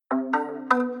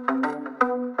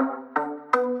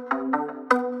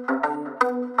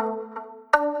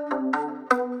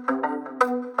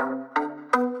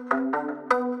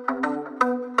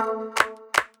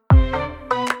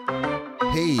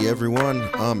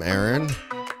I'm Aaron.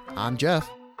 I'm Jeff.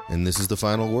 And this is The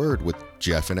Final Word with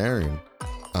Jeff and Aaron.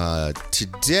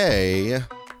 Today,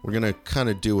 we're going to kind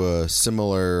of do a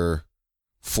similar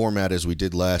format as we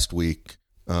did last week.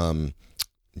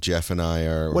 Jeff and I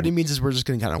are... What he means is we're just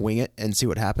going to kind of wing it and see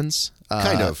what happens.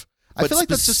 Kind of. I feel like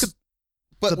that's just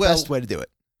the best way to do it.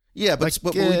 Yeah, but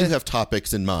we do have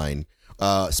topics in mind.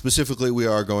 Specifically, we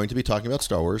are going to be talking about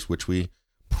Star Wars, which we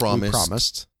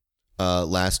promised.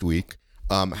 Last week.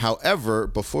 However,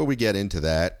 before we get into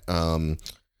that, we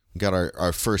got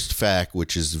our first fact,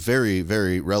 which is very,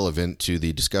 very relevant to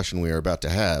the discussion we are about to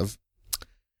have.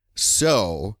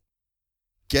 So,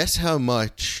 guess how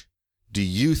much do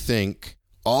you think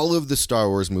all of the Star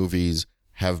Wars movies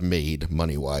have made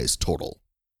money-wise total?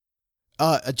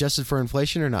 Adjusted for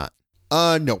inflation or not?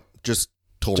 No, just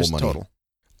total just money. Total.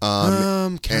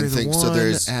 Carry and the one, so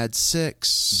there's add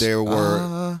 6.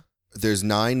 There's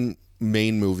 9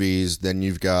 main movies. Then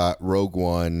you've got Rogue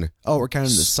One. Oh, we're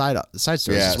counting the side stories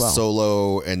as well.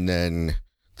 Solo, and then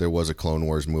there was a Clone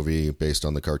Wars movie based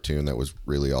on the cartoon that was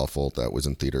really awful. That was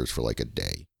in theaters for like a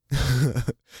day.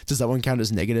 Does that one count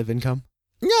as negative income?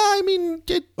 Yeah, I mean,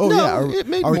 it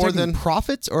made are we more talking than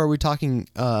profits, or are we talking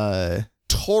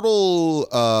total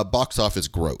box office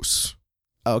gross.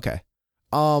 Okay.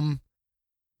 Should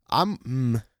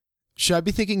I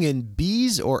be thinking in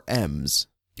B's or M's?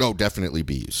 Oh, definitely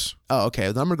B's. Oh, okay.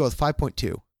 Then I'm gonna go with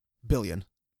 5.2 billion.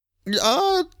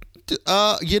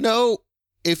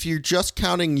 If you're just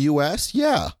counting U.S.,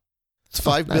 yeah, it's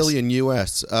 5 billion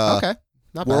U.S. Okay,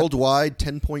 not bad. Worldwide,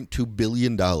 $10.2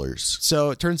 billion.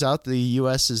 So it turns out the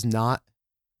U.S. is not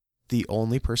the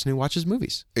only person who watches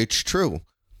movies. It's true,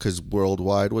 because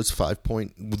worldwide was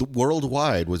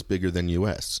worldwide was bigger than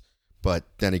U.S. But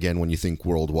then again, when you think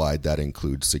worldwide, that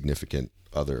includes significant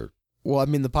other. Well, I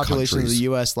mean, the population countries. of the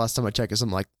U.S. last time I checked is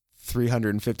something like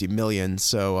 350 million.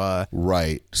 So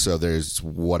right. So there's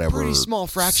whatever pretty small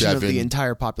fraction of the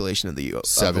entire population of the U.S.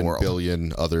 7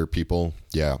 billion other people.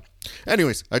 Yeah.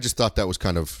 Anyways, I just thought that was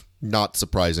kind of not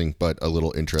surprising, but a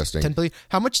little interesting. 10 billion.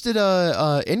 How much did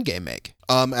Endgame make?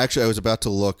 Actually, I was about to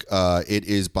look. It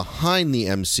is behind the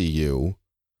MCU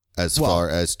as far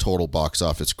as total box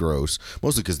office gross,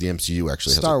 mostly because the MCU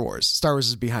actually has Star Wars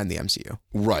is behind the MCU.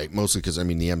 Right, mostly because, I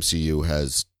mean, the MCU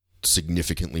has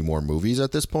significantly more movies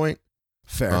at this point.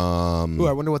 Fair. I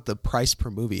wonder what the price per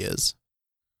movie is.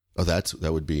 Oh, that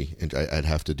would be... I'd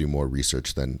have to do more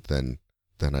research than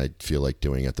I feel like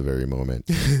doing at the very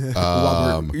moment.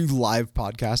 While we're live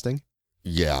podcasting?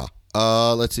 Yeah.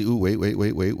 Let's see. Ooh,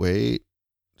 wait.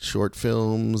 Short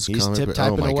films. He's comic book.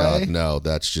 typing away. God, no,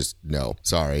 that's just no.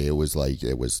 Sorry, it was no.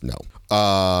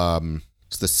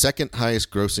 It's the second highest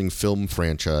grossing film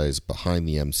franchise behind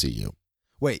the MCU.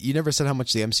 Wait, you never said how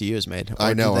much the MCU has made. Or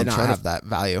I know. Do they not have that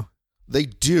value? They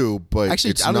do, but actually,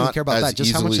 it's I don't not even care about that.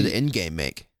 Just easily... how much did Endgame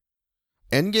make?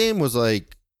 Endgame was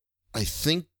like, I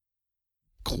think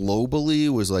globally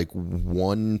was like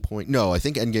I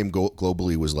think Endgame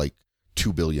globally was like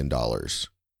 $2 billion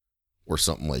or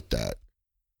something like that.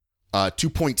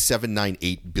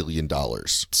 $2.798 billion.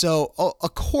 So a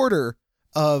quarter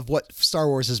of what Star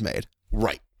Wars has made.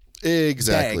 Right.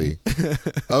 Exactly.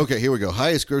 Okay, here we go.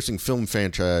 Highest grossing film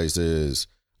franchises.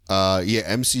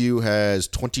 MCU has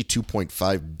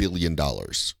 $22.5 billion.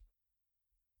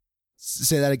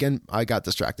 Say that again. I got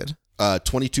distracted.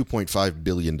 $22.5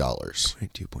 billion.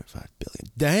 $22.5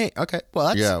 billion. Dang. Okay.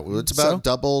 Well, it's about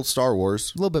double Star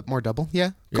Wars. A little bit more double. Yeah.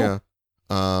 Cool. Yeah.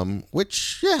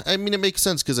 Which, I mean, it makes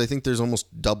sense because I think there's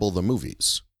almost double the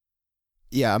movies.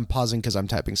 Yeah, I'm pausing because I'm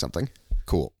typing something.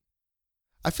 Cool.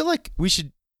 I feel like we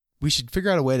should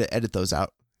figure out a way to edit those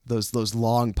out. Those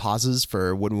long pauses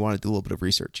for when we want to do a little bit of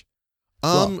research.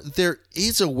 There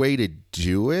is a way to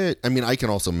do it. I mean, I can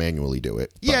also manually do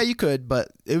it. Yeah, you could, but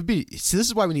it would be. See, this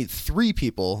is why we need 3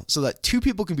 people so that 2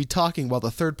 people can be talking while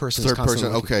the third person is constantly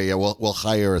looking. Okay, yeah, we'll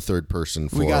hire a third person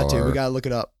for We got to look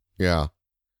it up. Yeah.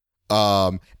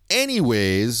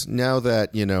 Anyways, now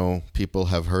that, people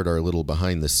have heard our little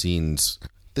behind the scenes,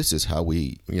 this is how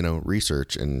we,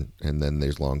 research and then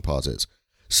there's long pauses.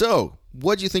 So,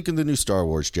 what do you think of the new Star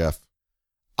Wars, Jeff?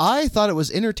 I thought it was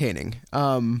entertaining.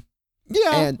 Yeah.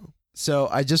 And so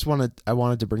I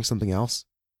wanted to bring something else.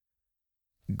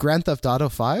 Grand Theft Auto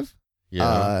 5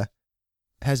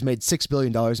 has made $6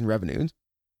 billion in revenue.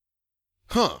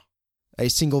 Huh. A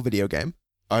single video game.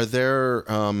 Are there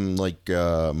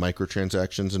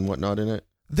microtransactions and whatnot in it?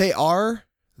 There are.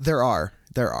 There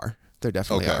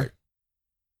definitely are.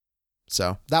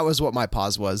 So that was what my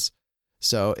pause was.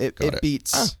 So it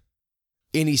beats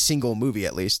any single movie,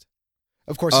 at least.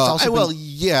 Of course, it's also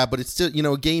yeah, but it's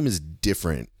still, a game is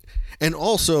different. And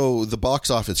also, the box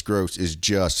office gross is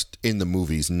just in the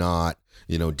movies, not,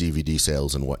 DVD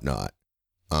sales and whatnot.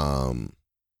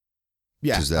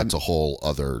 Because that's a whole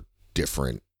other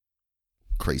different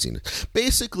craziness.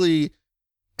 Basically,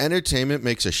 entertainment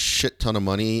makes a shit ton of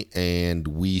money, and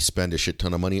we spend a shit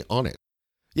ton of money on it.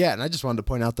 Yeah, and I just wanted to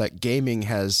point out that gaming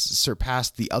has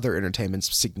surpassed the other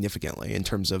entertainments significantly in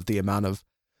terms of the amount of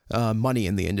money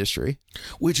in the industry,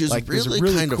 which is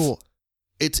really kind cool.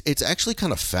 It's actually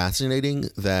kind of fascinating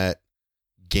that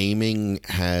gaming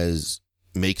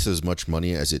makes as much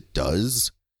money as it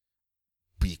does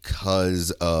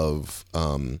because of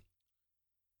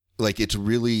it's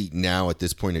really now at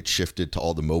this point it's shifted to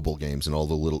all the mobile games and all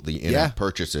the in-app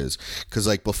purchases.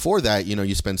 Because before that,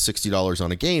 you spend $60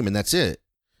 on a game and that's it.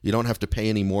 You don't have to pay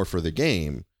any more for the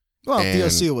game. Well,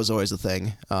 DLC was always a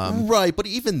thing. Right, but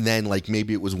even then,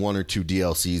 maybe it was one or two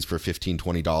DLCs for $15,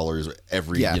 $20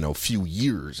 every, few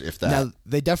years, if that. Now,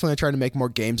 they definitely are trying to make more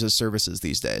games as services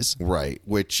these days. Right,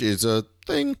 which is a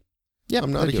thing. Yeah,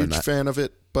 I'm not a huge fan of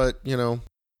it, but,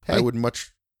 I would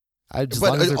much...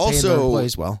 But it also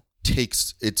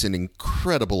it's an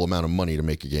incredible amount of money to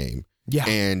make a game. Yeah.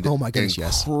 And oh my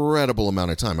goodness, incredible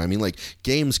amount of time. I mean,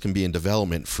 games can be in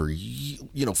development for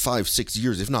 5-6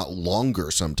 years, if not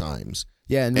longer sometimes.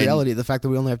 Yeah, in reality, the fact that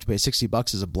we only have to pay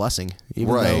 $60 is a blessing,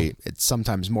 even though it's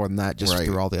sometimes more than that just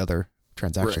through all the other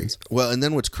transactions. Right. Well, and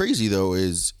then what's crazy though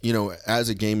is, as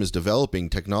a game is developing,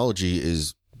 technology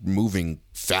is moving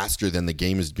faster than the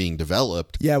game is being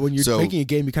developed. Yeah, when you're making a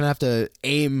game, you kind of have to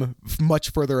aim much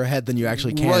further ahead than you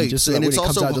actually can, just so that when it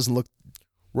comes out, it doesn't look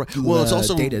well, it's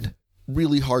also dated.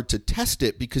 Really hard to test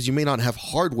it because you may not have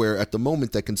hardware at the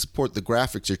moment that can support the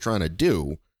graphics you're trying to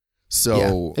do.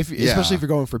 So, especially if you're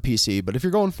going for PC, but if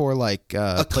you're going for a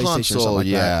PlayStation console, or something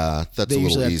like that, that's a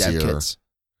little easier.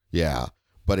 Yeah,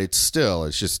 but it's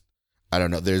just, I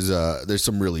don't know. There's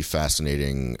some really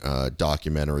fascinating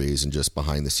documentaries and just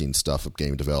behind the scenes stuff of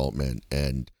game development.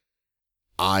 And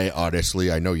I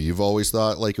know you've always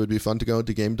thought it would be fun to go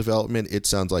into game development. It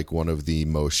sounds like one of the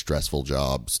most stressful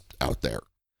jobs out there.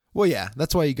 Well, yeah,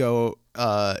 that's why you go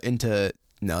into...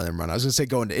 No, never mind. I was going to say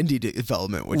go into indie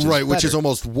development, which is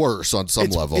almost worse on some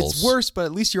levels. It's worse, but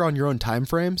at least you're on your own time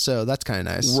frame, so that's kind of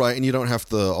nice. Right, and you don't have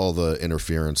all the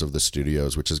interference of the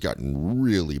studios, which has gotten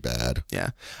really bad.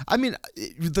 Yeah. I mean,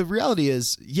 the reality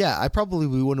is, I probably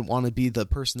wouldn't want to be the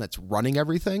person that's running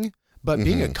everything, but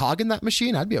being a cog in that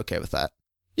machine, I'd be okay with that.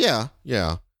 Yeah.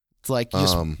 It's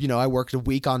I worked a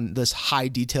week on this high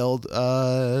detailed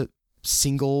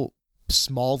single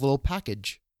small little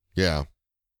package. Yeah.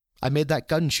 I made that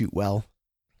gun shoot well.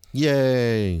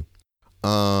 Yay.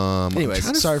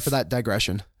 Anyways, sorry for that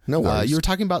digression. No worries. You were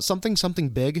talking about something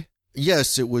big?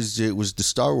 Yes, it was the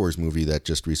Star Wars movie that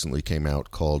just recently came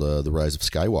out called The Rise of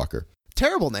Skywalker.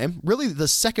 Terrible name. Really, the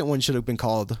second one should have been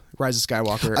called Rise of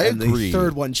Skywalker, I and agree. The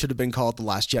third one should have been called The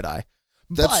Last Jedi.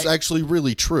 That's actually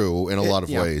really true in a lot of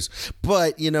ways.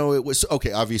 But, it was...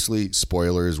 Okay, obviously,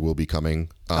 spoilers will be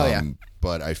coming.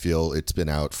 But I feel it's been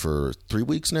out for 3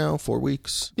 weeks now, 4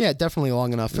 weeks. Yeah, definitely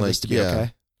long enough for this to be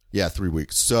okay. Yeah, 3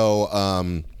 weeks. So,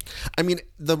 I mean,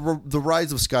 the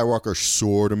Rise of Skywalker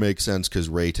sort of makes sense because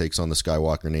Rey takes on the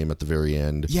Skywalker name at the very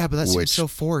end. Yeah, but that seems so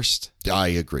forced. I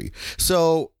agree.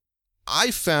 So...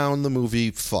 I found the movie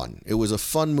fun. It was a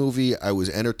fun movie. I was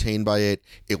entertained by it.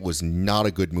 It was not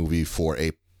a good movie for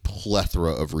a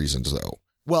plethora of reasons, though.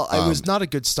 Well, it was not a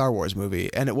good Star Wars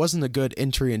movie, and it wasn't a good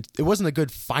entry. It wasn't a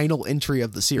good final entry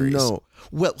of the series. No.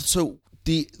 Well, so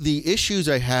the issues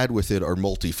I had with it are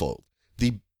multifold.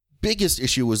 The biggest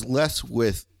issue was less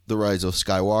with The Rise of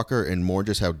Skywalker and more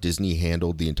just how Disney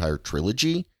handled the entire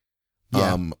trilogy.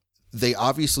 Yeah. They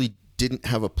obviously didn't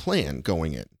have a plan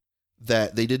going in.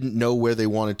 That they didn't know where they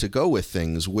wanted to go with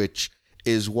things, which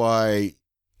is why,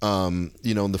 in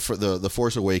the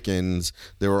Force Awakens,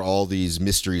 there were all these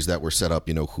mysteries that were set up.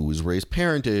 Who is Rey's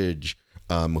parentage?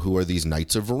 Who are these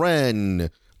Knights of Ren?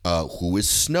 Who is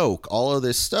Snoke? All of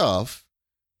this stuff.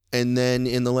 And then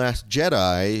in The Last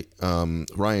Jedi,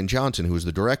 Rian Johnson, who was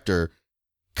the director,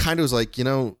 kind of was like,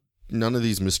 none of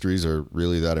these mysteries are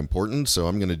really that important, so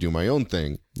I'm going to do my own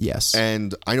thing. Yes.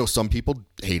 And I know some people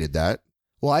hated that.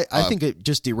 Well, I think it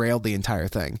just derailed the entire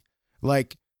thing.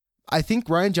 I think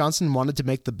Rian Johnson wanted to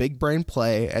make the big brain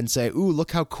play and say, ooh,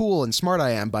 look how cool and smart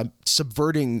I am by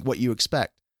subverting what you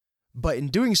expect. But in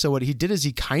doing so, what he did is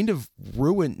he kind of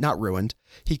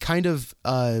he kind of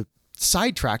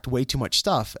sidetracked way too much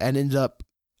stuff and ended up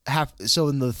so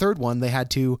in the third one, they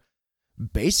had to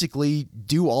basically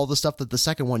do all the stuff that the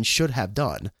second one should have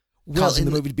done, causing the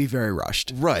movie to be very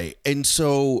rushed. Right. And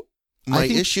so... My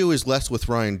issue is less with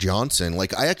Rian Johnson.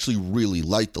 Like, I actually really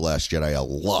liked The Last Jedi a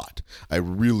lot. I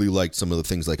really liked some of the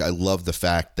things. Like, I love the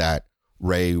fact that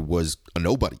Rey was a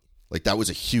nobody. Like, that was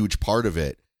a huge part of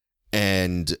it.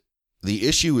 And the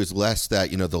issue is less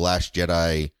that, The Last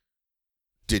Jedi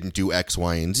didn't do X,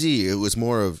 Y, and Z. It was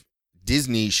more of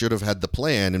Disney should have had the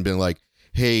plan and been like,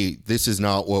 hey, this is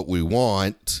not what we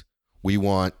want. We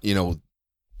want,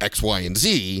 X, Y, and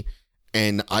Z.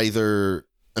 And either...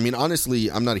 I mean,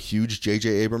 honestly, I'm not a huge J.J.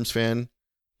 Abrams fan,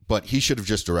 but he should have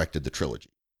just directed the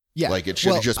trilogy. Yeah. Like, it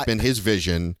should have just been his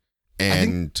vision.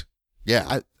 And,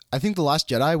 I think The Last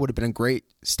Jedi would have been a great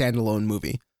standalone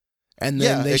movie. And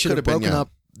then they should have broken up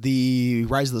the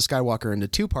Rise of the Skywalker into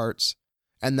 2 parts.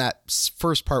 And that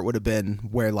first part would have been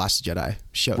where Last Jedi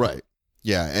showed. Right.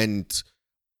 Yeah. And,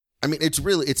 I mean,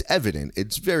 it's evident.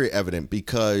 It's very evident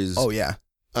because... Oh, yeah.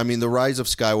 I mean, the Rise of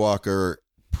Skywalker...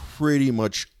 pretty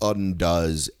much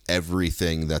undoes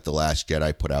everything that The Last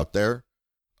Jedi put out there.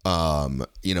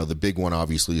 The big one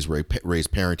obviously is Rey's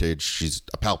parentage. She's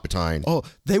a Palpatine. Oh,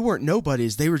 they weren't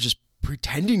nobodies. They were just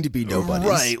pretending to be nobodies.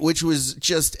 Right, which was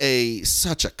just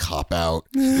such a cop-out.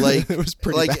 Like, it was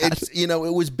pretty bad.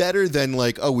 It was better than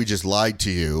like, oh, we just lied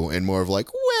to you, and more of like,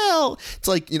 well, it's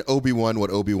like, Obi-Wan, what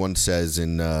Obi-Wan says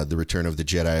in The Return of the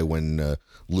Jedi when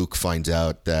Luke finds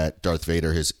out that Darth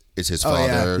Vader is his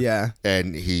father. Yeah.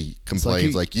 And he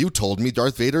complains like you told me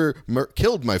Darth Vader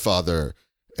killed my father.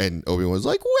 And Obi-Wan was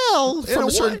like, well, from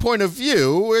a certain point of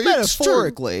view,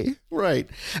 metaphorically. Right.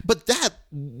 But that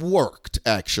worked,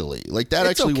 actually. Like,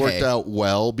 that worked out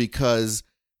well because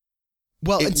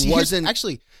it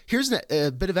wasn't... Here's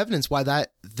a bit of evidence why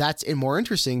that's more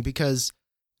interesting because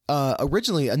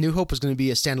originally A New Hope was going to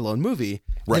be a standalone movie.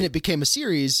 Right. Then it became a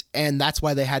series, and that's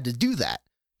why they had to do that.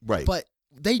 Right. But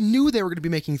they knew they were going to be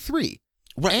making 3.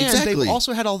 Right, and exactly. they've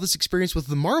also had all this experience with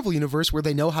the Marvel Universe where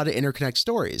they know how to interconnect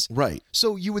stories. Right.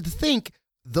 So you would think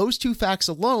those 2 facts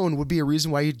alone would be a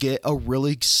reason why you'd get a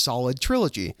really solid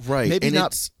trilogy. Right. Maybe and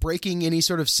not breaking any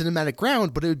sort of cinematic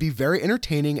ground, but it would be very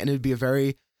entertaining and it would be a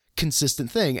very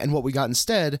consistent thing. And what we got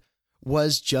instead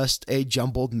was just a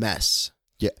jumbled mess.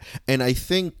 Yeah. And I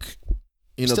think,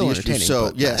 still the entertaining.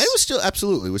 Issue, it was still,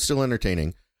 absolutely, it was still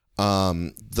entertaining.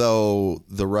 Though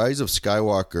The Rise of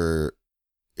Skywalker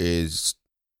is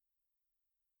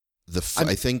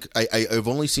I think I've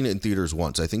only seen it in theaters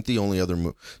once. I think the only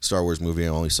other Star Wars movie I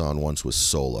only saw once was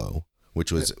Solo,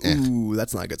 which was ooh,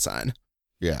 that's not a good sign.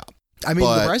 Yeah, I mean,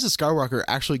 The Rise of Skywalker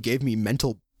actually gave me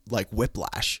mental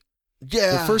whiplash.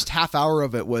 Yeah, the first half hour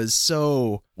of it was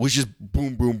just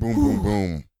boom, boom, boom, boom,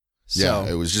 boom. Yeah,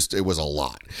 it was a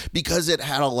lot because it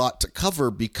had a lot to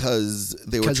cover because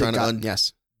they were trying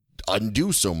to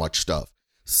undo so much stuff.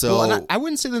 So I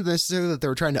wouldn't say that necessarily that they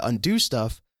were trying to undo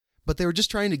stuff, but they were just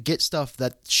trying to get stuff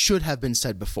that should have been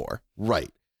said before.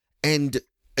 Right. And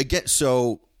again,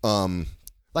 so I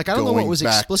don't know what was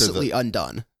explicitly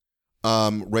undone.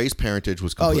 Rey's parentage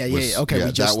was complete. Oh yeah. Okay,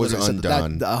 we just that was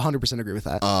undone. 100% agree with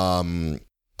that.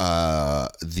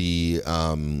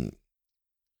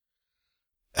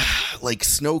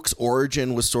 Snoke's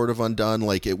origin was sort of undone.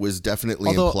 Like, it was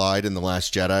definitely implied in The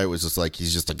Last Jedi. It was just like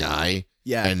he's just a guy.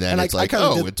 Yeah. And then it's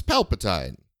it's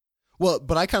Palpatine. Well,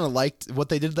 but I kind of liked what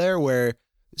they did there where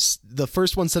the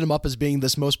first one set him up as being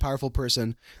this most powerful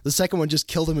person. The second one just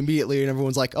killed him immediately and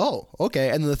everyone's like, oh, okay.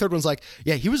 And then the third one's like,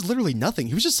 yeah, he was literally nothing.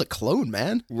 He was just a clone,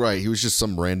 man. Right. He was just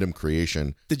some random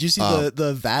creation. Did you see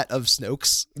the vat of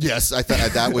Snoke's? Yes. I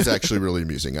thought that was actually really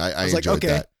amusing. I enjoyed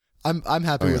that. I'm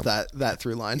happy with that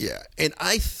through line. Yeah. And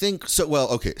I think so. Well,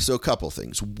 okay. So a couple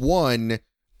things. One,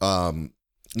 the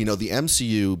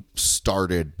MCU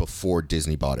started before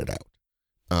Disney bought it out.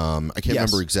 I can't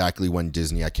remember exactly when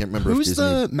Disney. I can't remember who's if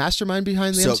Disney. The mastermind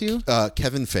behind the MCU.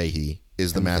 Kevin Feige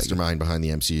is the mastermind behind the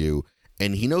MCU,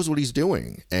 and he knows what he's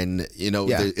doing. And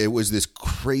it was this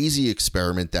crazy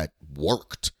experiment that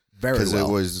worked very well. Because it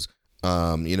was,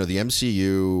 the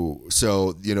MCU.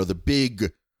 So the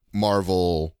big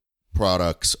Marvel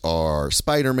products are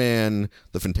Spider-Man,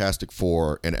 the Fantastic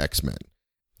Four, and X-Men,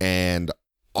 and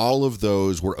all of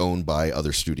those were owned by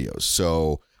other studios.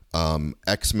 So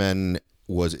X-Men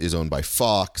is owned by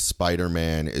Fox,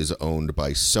 Spider-Man is owned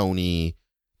by Sony,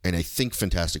 and I think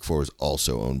Fantastic Four is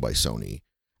also owned by Sony.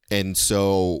 And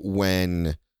so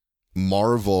when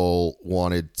Marvel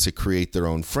wanted to create their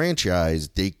own franchise,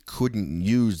 they couldn't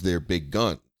use their big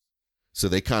gun. So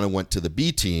they kind of went to the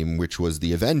B team, which was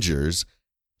the Avengers,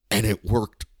 and it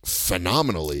worked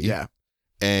phenomenally. Yeah.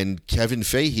 And Kevin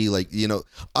Feige,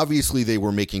 obviously they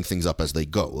were making things up as they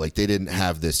go. Like, they didn't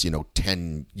have this,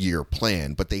 10-year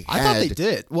plan, but they had... I thought they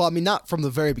did. Well, I mean, not from the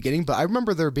very beginning, but I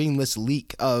remember there being this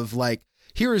leak of,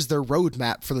 here is their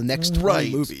roadmap for the next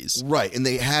 20 movies. Right. And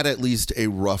they had at least a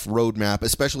rough roadmap,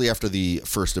 especially after the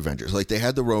first Avengers. Like, they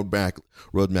had the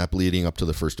roadmap leading up to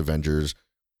the first Avengers.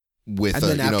 And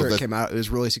then after it came out, it was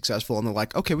really successful, and they're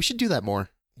like, okay, we should do that more.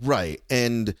 Right.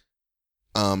 And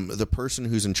the person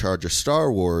who's in charge of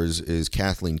Star Wars is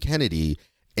Kathleen Kennedy,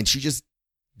 and she just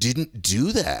didn't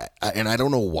do that. And I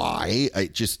don't know why.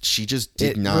 She just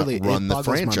did not run the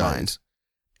franchise.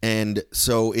 And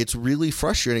so it's really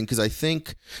frustrating because I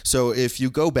think, so if you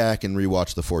go back and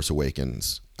rewatch The Force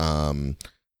Awakens,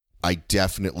 I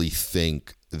definitely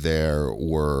think there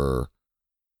were,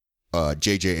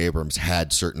 J.J. Abrams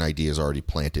had certain ideas already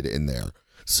planted in there.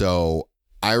 So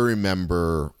I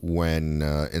remember when,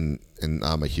 and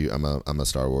I'm a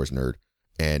Star Wars nerd,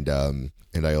 and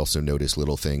I also noticed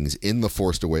little things in The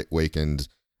Force Awakens,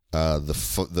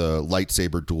 the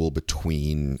lightsaber duel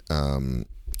between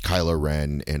Kylo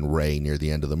Ren and Rey near the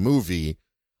end of the movie.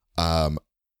 The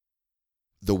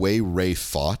way Rey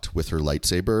fought with her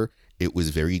lightsaber, it was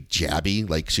very jabby,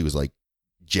 like she was like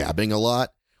jabbing a lot,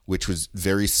 which was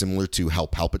very similar to how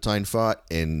Palpatine fought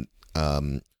in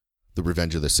The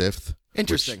Revenge of the Sith.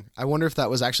 Interesting. I wonder if that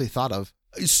was actually thought of.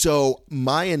 So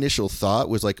my initial thought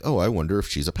was like, oh, I wonder if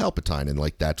she's a Palpatine, and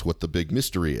like that's what the big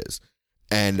mystery is.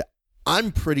 And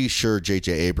I'm pretty sure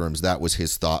J.J. Abrams, that was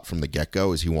his thought from the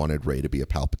get-go, is he wanted Rey to be a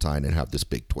Palpatine and have this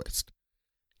big twist.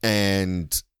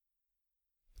 And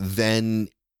then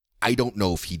I don't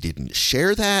know if he didn't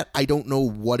share that. I don't know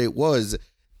what it was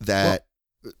that...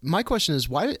 Well, my question is,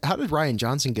 how did Rian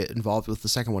Johnson get involved with the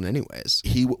second one anyways?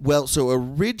 So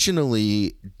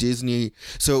originally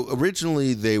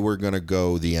they were going to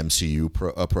go the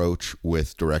MCU approach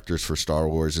with directors for Star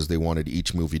Wars, as they wanted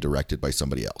each movie directed by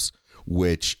somebody else,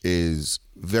 which is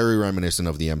very reminiscent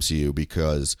of the MCU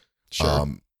because,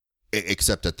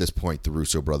 except at this point, the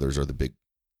Russo brothers are the big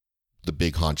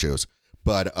honchos.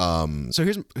 But so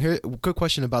here's a good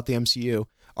question about the MCU.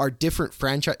 Are different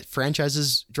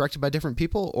franchises directed by different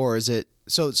people, or is it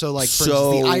so like for instance,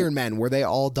 the Iron Man, were they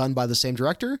all done by the same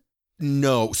director?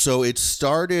 No, so it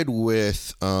started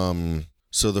with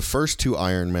so the first two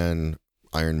Iron Man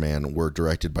were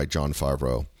directed by Jon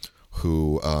Favreau,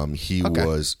 who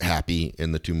was Happy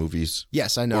in the two movies.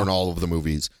 Yes, I know. Or in all of the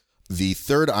movies. The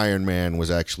third Iron Man was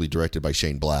actually directed by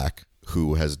Shane Black,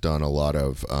 who has done a lot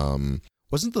of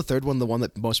wasn't the third one the one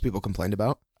that most people complained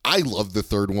about? I love the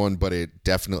third one, but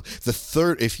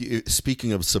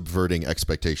speaking of subverting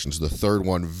expectations, the third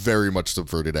one very much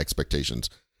subverted expectations.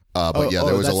 There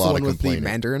was a lot of complaining. The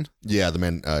Mandarin? Yeah, the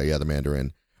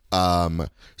Mandarin.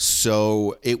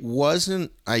 So it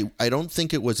wasn't, I don't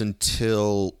think it was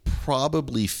until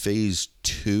probably phase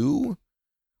 2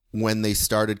 when they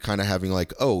started kind of having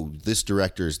like, oh, this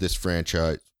director is this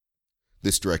franchise.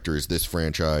 This director is this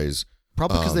franchise.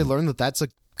 Probably because they learned that that's a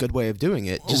good way of doing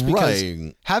it. Just because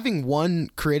having one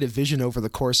creative vision over the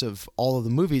course of all of the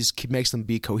movies makes them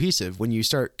be cohesive. When you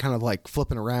start kind of like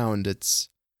flipping around, it's...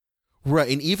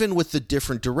 Right, and even with the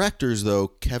different directors, though,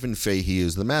 Kevin Feige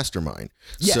is the mastermind.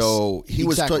 Yes, so he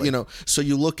exactly. was, so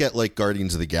you look at like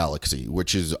Guardians of the Galaxy,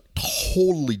 which is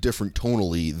totally different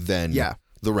tonally than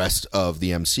the rest of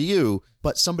the MCU.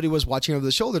 But somebody was watching over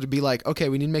the shoulder to be like, okay,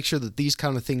 we need to make sure that these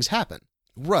kind of things happen.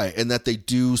 Right, and that they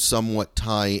do somewhat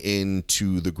tie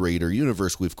into the greater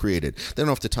universe we've created. They don't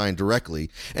have to tie in directly.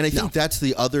 And I think that's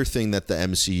the other thing that the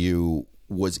MCU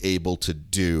was able to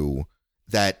do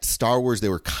that Star Wars, they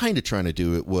were kind of trying to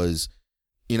do. It was,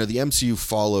 the MCU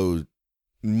followed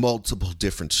multiple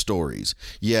different stories.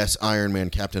 Yes, Iron Man,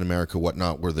 Captain America,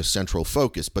 whatnot were the central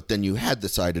focus, but then you had the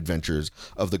side adventures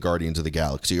of the Guardians of the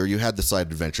Galaxy, or you had the side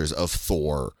adventures of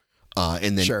Thor,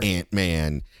 and then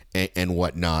Ant-Man and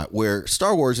whatnot, where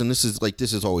Star Wars, and this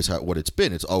is always what it's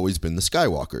been. It's always been the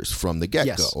Skywalkers from the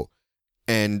get-go. Yes.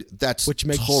 And that's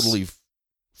totally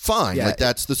fine. Yeah,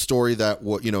 that's the story that,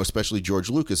 especially George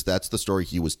Lucas, that's the story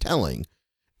he was telling.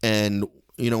 And,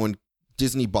 when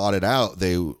Disney bought it out,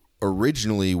 they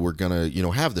originally were going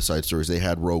to, have the side stories. They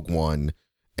had Rogue One,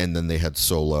 and then they had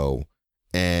Solo.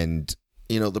 And,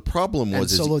 the problem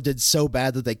was... Solo did so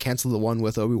bad that they canceled the one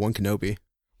with Obi-Wan Kenobi.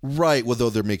 Right, well,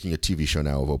 though they're making a TV show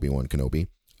now of Obi-Wan Kenobi.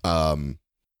 And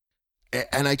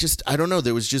I don't know,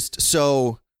 there was just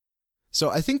so... So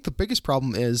I think the biggest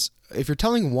problem is, if you're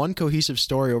telling one cohesive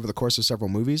story over the course of several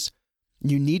movies,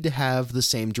 you need to have the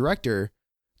same director,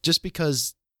 just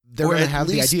because they're going to have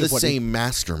the idea of the same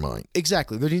mastermind.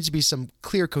 Exactly, there needs to be some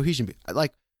clear cohesion.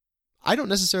 Like, I don't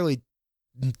necessarily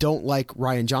don't like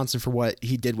Rian Johnson for what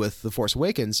he did with The Force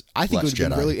Awakens. I think it would have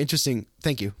been really interesting.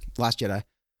 Thank you, Last Jedi.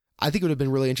 I think it would have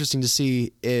been really interesting to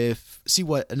see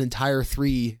what an entire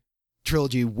 3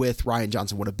 trilogy with Rian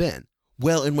Johnson would have been.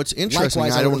 Well, and what's interesting,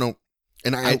 I don't know.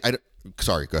 And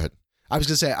sorry, go ahead. I was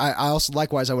going to say, I also,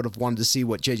 likewise, I would have wanted to see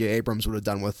what J.J. Abrams would have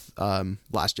done with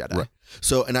Last Jedi. Right.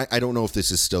 So, and I don't know if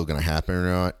this is still going to happen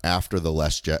or not. After the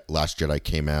Last Jedi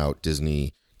came out,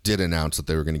 Disney did announce that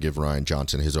they were going to give Rian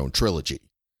Johnson his own trilogy.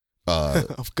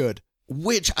 Of good.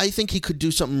 Which I think he could do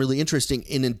something really interesting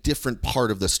in a different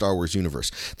part of the Star Wars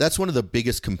universe. That's one of the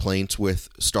biggest complaints with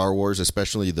Star Wars,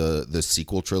 especially the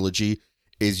sequel trilogy,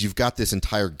 is you've got this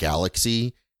entire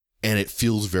galaxy. And it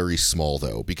feels very small,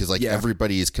 though, because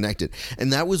everybody is connected.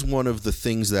 And that was one of the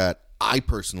things that I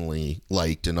personally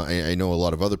liked, and I know a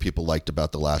lot of other people liked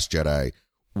about The Last Jedi,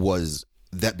 was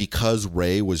that because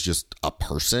Rey was just a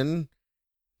person,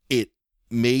 it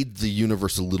made the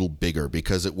universe a little bigger,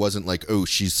 because it wasn't like, oh,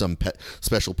 she's some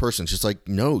special person. It's just like,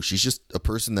 no, she's just a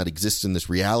person that exists in this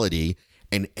reality,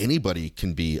 and anybody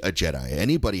can be a Jedi.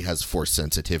 Anybody has Force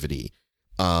sensitivity.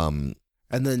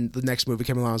 And then the next movie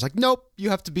came along. I was like, nope, you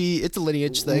have to be, it's a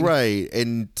lineage thing. Right.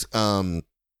 And, and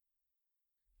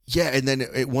then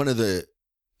one of the,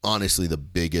 honestly, the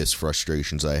biggest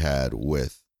frustrations I had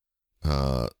with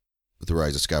The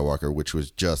Rise of Skywalker, which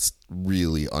was just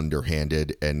really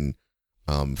underhanded and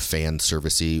fan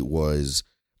servicey, was,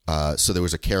 so there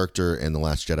was a character in The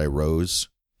Last Jedi, Rose,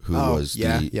 who was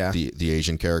the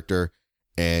Asian character.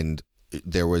 And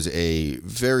there was a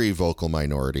very vocal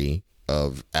minority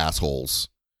of assholes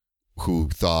who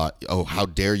thought, oh, how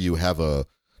dare you have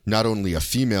not only a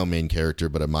female main character,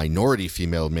 but a minority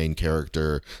female main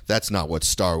character. That's not what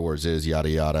Star Wars is, yada,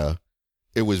 yada.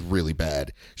 It was really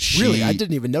bad. Really? I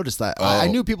didn't even notice that. I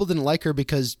knew people didn't like her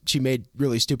because she made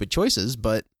really stupid choices,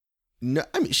 but... No,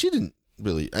 I mean, she didn't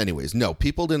really... Anyways, no,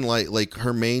 people didn't like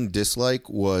her main dislike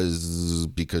was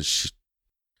because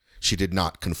she did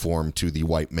not conform to the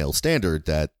white male standard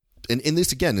that... And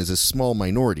this, again, is a small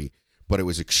minority, but it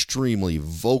was extremely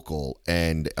vocal,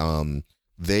 and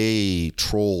they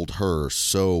trolled her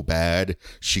so bad.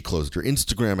 She closed her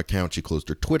Instagram account. She closed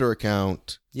her Twitter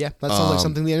account. Yeah, that sounds like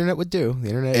something the internet would do. The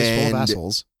internet is full of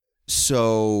assholes.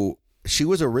 So she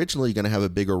was originally going to have a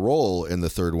bigger role in the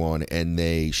third one, and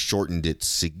they shortened it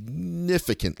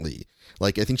significantly.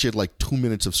 Like, I think she had like 2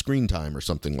 minutes of screen time or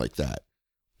something like that,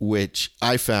 which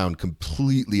I found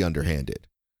completely underhanded.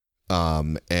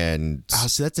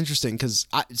 See, that's interesting, because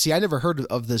I never heard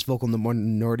of this vocal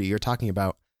minority you're talking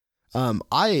about.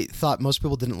 I thought most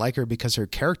people didn't like her because her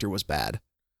character was bad.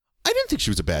 I didn't think she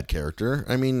was a bad character.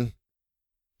 I mean,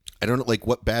 I don't know, like,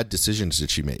 what bad decisions did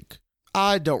she make?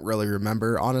 I don't really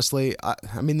remember, honestly.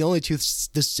 I mean, the only two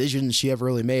decisions she ever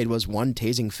really made was, one,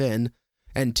 tasing Finn,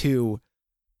 and two,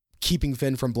 keeping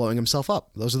Finn from blowing himself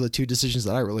up. Those are the two decisions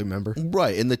that I really remember.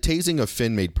 Right, and the tasing of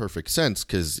Finn made perfect sense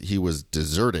because he was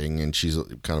deserting, and she's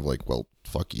kind of like, well,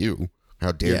 fuck you.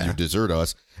 How dare you desert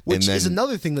us? Which is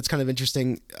another thing that's kind of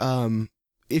interesting.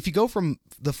 If you go from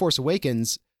The Force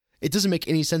Awakens, it doesn't make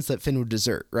any sense that Finn would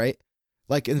desert, right?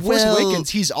 Like, in The Force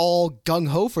Awakens, he's all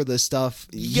gung-ho for this stuff.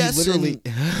 Yes,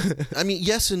 I mean,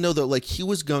 yes and no, though. Like, he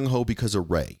was gung-ho because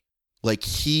of Rey. Like,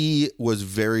 he was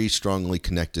very strongly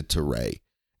connected to Rey.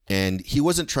 And he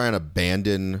wasn't trying to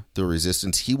abandon the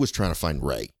Resistance. He was trying to find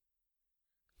Rey.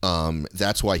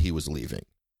 That's why he was leaving.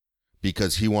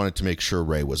 Because he wanted to make sure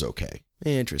Rey was okay.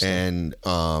 Interesting. And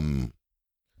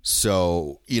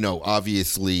so,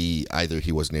 obviously, either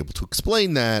he wasn't able to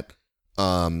explain that.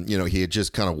 He had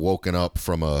just kind of woken up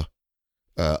from a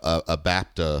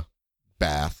Bapta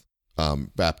bath.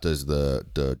 Bapta is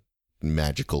the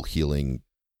magical healing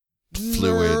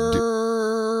fluid.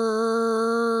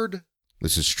 Nerd.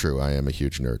 This is true. I am a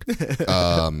huge nerd.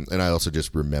 And I also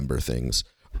just remember things.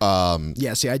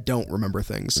 See, I don't remember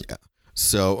things. Yeah.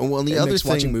 So, well, the it other makes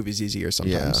thing, watching movies easier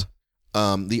sometimes.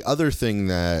 Yeah. The other thing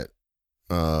that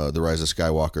The Rise of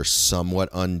Skywalker somewhat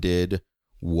undid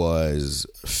was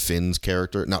Finn's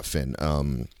character, not Finn,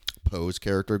 Poe's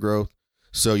character growth.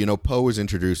 So, Poe was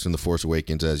introduced in The Force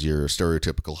Awakens as your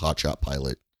stereotypical hotshot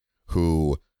pilot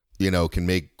who, can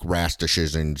make rash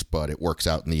decisions, but it works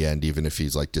out in the end, even if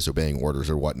he's like disobeying orders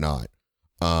or whatnot.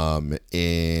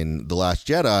 In The Last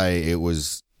Jedi, it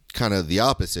was kind of the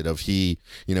opposite of he,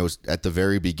 at the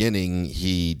very beginning,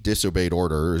 he disobeyed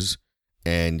orders,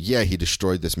 and he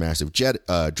destroyed this massive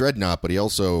dreadnought, but he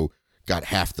also got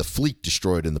half the fleet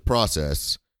destroyed in the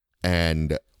process.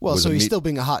 And so he's still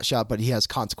being a hotshot, but he has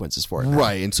consequences for it now.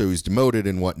 Right, and so he's demoted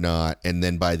and whatnot, and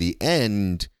then by the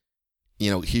end,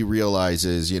 he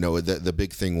realizes, the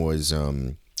big thing was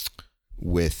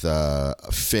with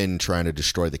Finn trying to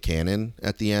destroy the cannon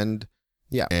at the end.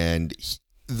 Yeah. And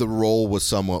the role was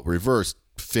somewhat reversed.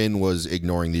 Finn was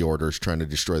ignoring the orders, trying to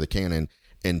destroy the cannon,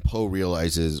 and Poe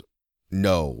realizes,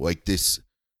 no, like this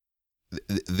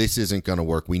isn't going to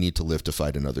work. We need to live to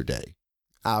fight another day.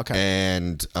 Okay.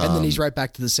 And then he's right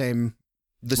back to the same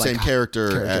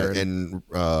character and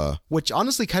which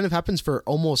honestly kind of happens for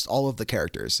almost all of the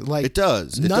characters. Like it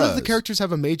does. None of the characters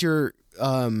have a major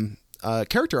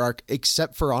character arc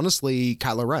except for honestly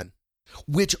Kylo Ren.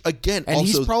 Which again, and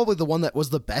also, he's probably the one that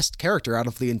was the best character out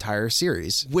of the entire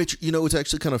series. Which, you know, what's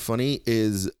actually kind of funny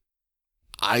is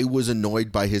I was annoyed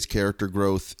by his character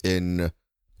growth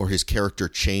or his character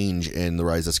change in The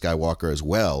Rise of Skywalker as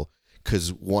well.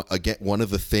 Because one of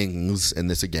the things, and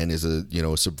this again is a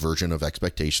subversion of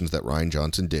expectations that Rian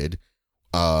Johnson did.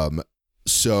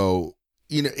 So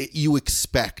you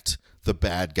expect the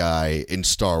bad guy in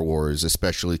Star Wars,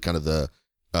 especially kind of the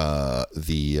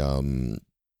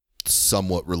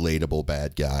somewhat relatable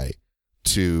bad guy,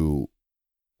 to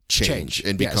change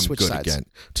and become good sides again,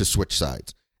 to switch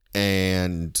sides.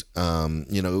 And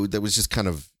that was just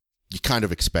you kind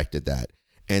of expected that.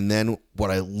 And then what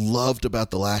I loved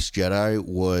about The Last Jedi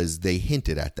was they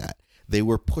hinted at that. They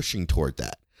were pushing toward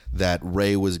that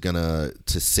Rey was gonna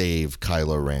to save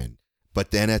Kylo Ren.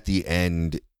 But then at the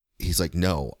end, he's like,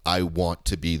 no, I want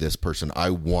to be this person.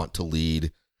 I want to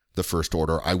lead the First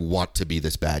Order. I want to be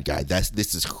this bad guy.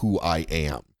 This is who I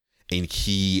am. And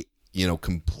he,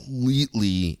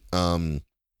 completely,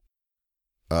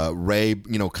 Rey,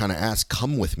 kind of asked,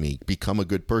 come with me, become a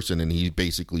good person. And he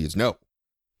basically is, no,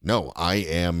 I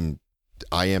am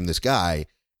this guy.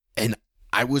 And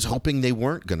I was hoping they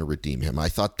weren't going to redeem him. I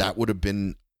thought that would have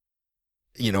been,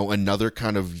 another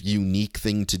kind of unique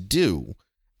thing to do.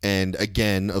 And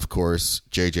again, of course,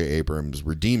 J.J. Abrams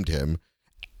redeemed him.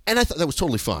 And I thought that was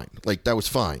totally fine. Like, that was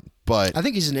fine. But I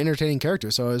think he's an entertaining character,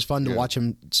 so it was fun to watch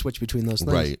him switch between those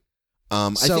things. Right.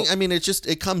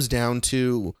 It comes down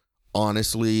to,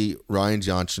 honestly, Rian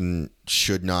Johnson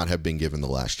should not have been given The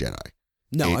Last Jedi.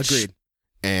 No, agreed.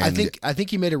 And I think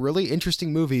he made a really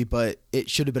interesting movie, but it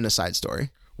should have been a side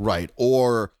story. Right.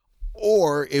 Or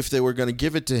if they were going to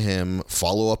give it to him,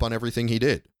 follow up on everything he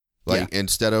did.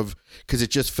 Instead of, because it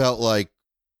just felt like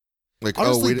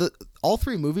honestly, all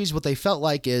three movies, what they felt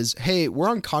like is, hey, we're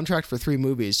on contract for 3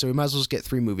 movies, so we might as well just get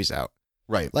 3 movies out.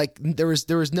 Right. Like there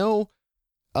was no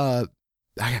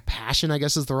passion, I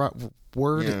guess is the right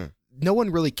word. Yeah. No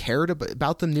one really cared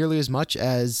about them nearly as much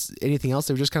as anything else.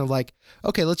 They were just kind of like,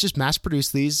 okay, let's just mass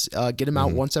produce these, get them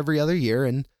out once every other year,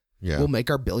 and we'll make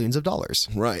our billions of dollars.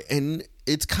 Right. And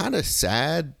it's kind of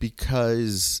sad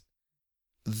because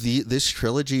this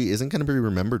trilogy isn't going to be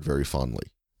remembered very fondly.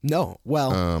 No.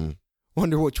 Well,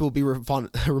 wonder which will be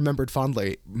remembered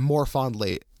more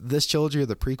fondly, this trilogy or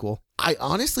the prequel. I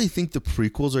honestly think the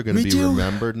prequels are going to be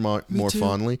remembered more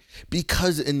fondly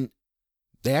because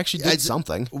they actually did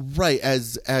something. Right.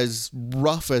 As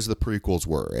rough as the prequels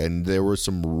were, and there were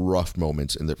some rough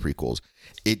moments in the prequels,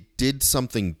 it did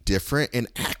something different. And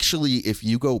actually, if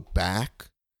you go back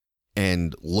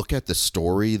and look at the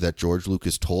story that George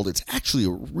Lucas told, it's actually a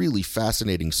really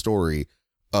fascinating story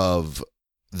of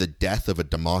the death of a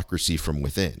democracy from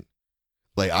within.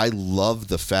 Like, I love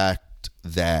the fact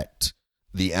that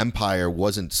the Empire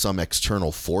wasn't some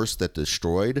external force that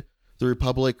destroyed the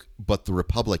Republic, but the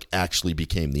Republic actually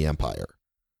became the Empire.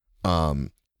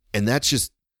 And that's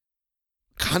just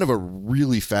kind of a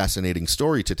really fascinating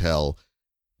story to tell.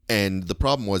 And the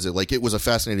problem was it was a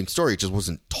fascinating story. It just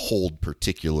wasn't told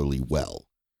particularly well.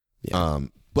 Yeah.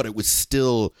 But it was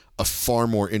still a far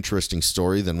more interesting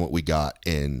story than what we got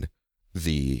in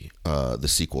the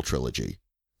sequel trilogy.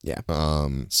 Yeah.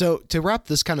 So to wrap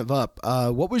this kind of up,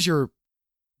 what was your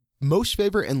most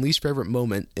favorite and least favorite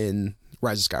moment in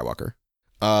Rise of Skywalker?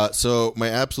 So my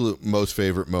absolute most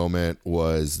favorite moment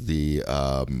was the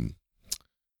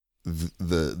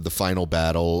final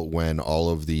battle when all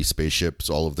of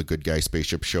the good guy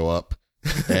spaceships show up.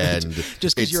 And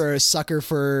just because you're a sucker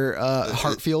for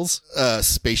heart feels,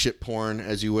 spaceship porn,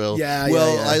 as you will. Yeah.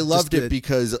 I loved it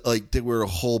because there were a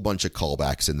whole bunch of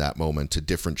callbacks in that moment to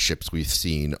different ships we've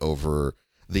seen over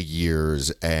the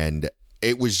years, and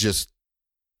it was just,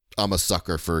 I'm a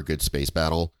sucker for a good space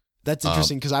battle. That's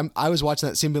interesting because I was watching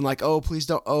that scene being like, oh, please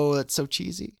don't. Oh, that's so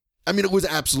cheesy. I mean, it was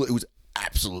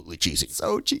absolutely cheesy.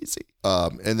 So cheesy.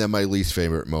 And then my least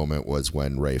favorite moment was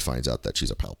when Rey finds out that she's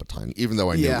a Palpatine, even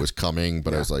though I knew it was coming,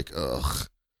 but I was like, ugh.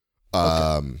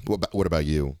 Okay. What about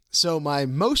you? So my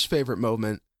most favorite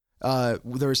moment, there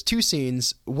was 2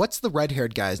 scenes. What's the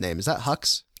red-haired guy's name? Is that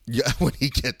Hux? Yeah, when he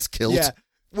gets killed. Yeah.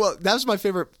 Well, that was my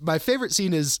favorite. My favorite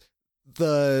scene is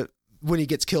when he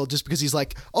gets killed, just because he's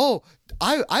like, oh,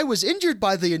 I was injured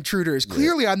by the intruders.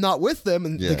 Clearly I'm not with them.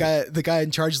 And the guy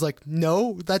in charge is like,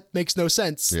 no, that makes no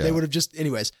sense. Yeah. They would have just,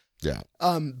 anyways, Yeah.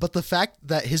 But the fact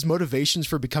that his motivations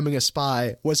for becoming a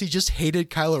spy was he just hated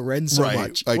Kylo Ren so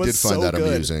much. I did find that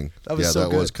amusing. That was so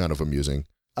that good. was kind of amusing.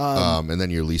 And then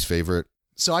your least favorite?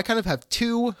 So I kind of have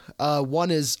two.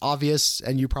 One is obvious,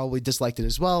 and you probably disliked it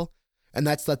as well. And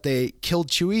that's that they killed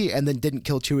Chewie and then didn't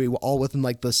kill Chewie all within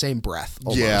like the same breath.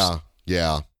 Almost.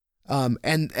 Yeah. And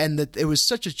that it was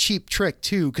such a cheap trick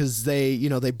too, because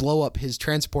they blow up his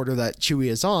transporter that Chewie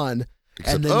is on.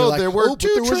 Except, and then there were two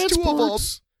there was two of them.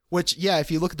 transports. Which, yeah,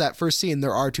 if you look at that first scene,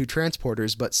 there are two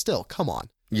transporters, but still, come on.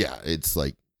 Yeah, it's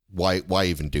like, why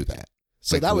even do that?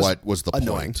 So like, that was what was the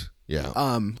annoying. point?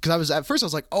 Yeah. Because at first I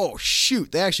was like, oh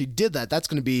shoot, they actually did that. That's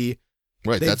going to be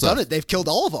right. They've done it. They've killed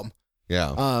all of them.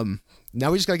 Yeah.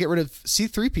 Now we just got to get rid of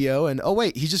C-3PO, and oh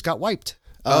wait, he just got wiped.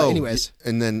 Anyways,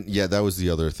 and then that was the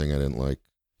other thing I didn't like.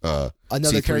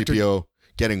 Another C-3PO character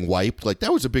getting wiped, like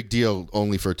that was a big deal,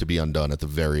 only for it to be undone at the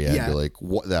very end. Yeah. You're like,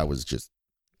 what? That was just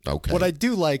okay. What I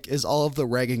do like is all of the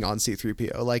ragging on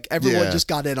C-3PO. Like everyone just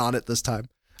got in on it this time.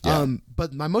 Yeah.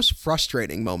 But my most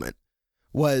frustrating moment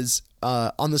was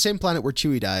on the same planet where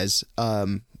Chewie dies.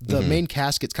 The main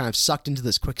cast gets kind of sucked into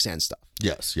this quicksand stuff.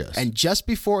 Yes. And just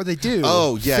before they do,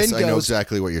 Finn goes, I know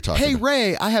exactly what you're talking Hey, about.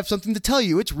 Rey, I have something to tell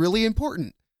you. It's really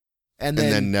important. And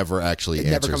then never actually it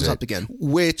answers never comes up again.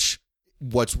 Which,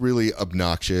 what's really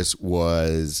obnoxious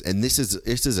was, and this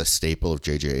is a staple of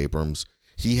J.J. Abrams,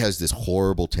 he has this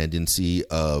horrible tendency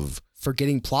of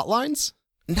forgetting plot lines.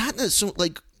 Not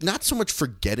so much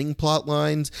forgetting plot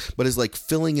lines, but is like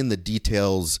filling in the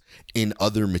details in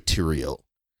other material.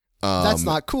 That's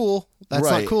not cool. That's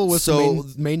not cool with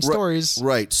the main stories.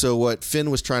 Right. So what Finn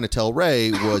was trying to tell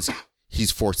Rey was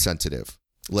he's force sensitive.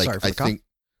 Like I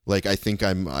think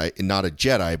I'm not a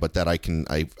Jedi, but that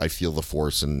I feel the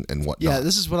Force and whatnot. Yeah,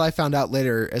 this is what I found out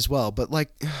later as well. But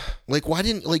like why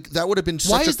didn't that would have been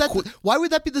such why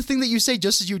would that be the thing that you say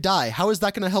just as you die? How is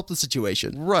that going to help the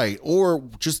situation? Right, or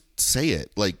just say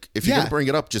it. Like if you're going to bring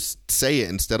it up, just say it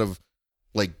instead of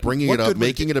like bringing it up,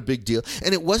 making it a big deal.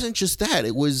 And it wasn't just that.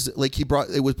 It was like it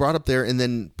was brought up there, and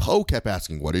then Poe kept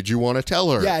asking, "What did you want to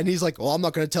tell her?" Yeah, and he's like, "Well, I'm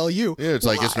not going to tell you." Yeah, it's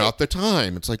like it's not the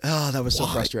time. It's like, oh, that was so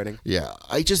frustrating. Yeah,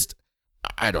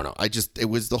 I don't know. It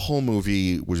was the whole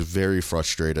movie was very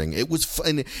frustrating. It was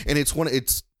fun, and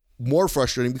it's more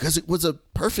frustrating because it was a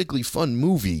perfectly fun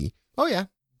movie. Oh yeah.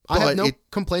 I have no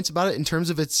complaints about it in terms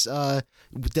of its,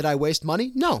 did I waste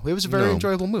money? No, it was a very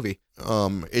enjoyable movie.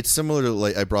 It's similar to,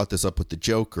 like, I brought this up with the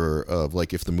Joker of,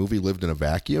 like, if the movie lived in a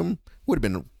vacuum, would have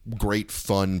been a great,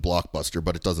 fun blockbuster,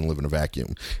 but it doesn't live in a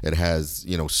vacuum. It has,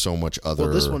 so much other...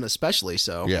 Well, this one especially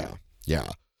so. Yeah.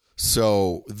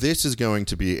 So this is going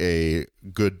to be a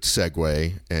good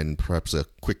segue and perhaps a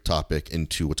quick topic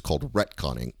into what's called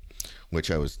retconning,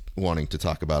 which I was wanting to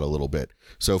talk about a little bit.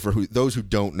 So for those who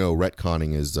don't know,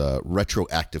 retconning is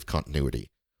retroactive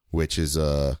continuity, which is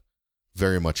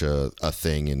very much a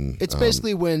thing. It's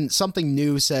basically when something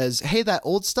new says, hey, that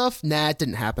old stuff, nah, it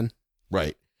didn't happen.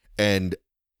 Right. And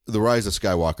The Rise of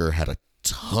Skywalker had a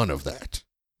ton of that.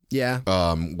 Yeah.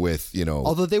 With,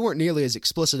 although they weren't nearly as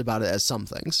explicit about it as some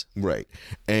things. Right.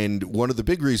 And one of the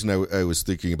big reasons I was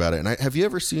thinking about it, and have you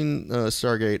ever seen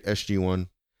Stargate SG-1?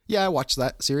 Yeah, I watched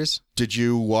that series. Did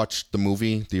you watch the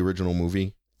movie, the original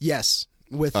movie? Yes,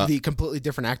 with the completely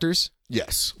different actors.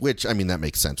 Yes, which, I mean, that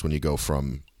makes sense when you go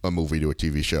from a movie to a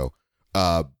TV show.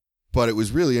 But it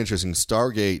was really interesting.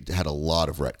 Stargate had a lot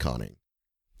of retconning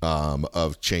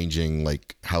of changing,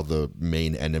 like, how the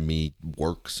main enemy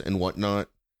works and whatnot.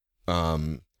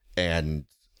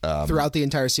 Throughout the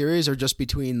entire series, or just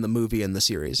between the movie and the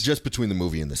series? Just between the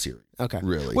movie and the series. Okay.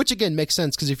 Really. Which, again, makes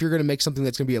sense, because if you're going to make something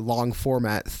that's going to be a long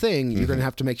format thing, you're going to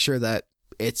have to make sure that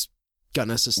it's going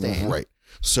to sustain. Right.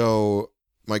 So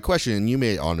my question, and you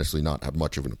may honestly not have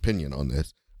much of an opinion on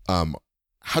this,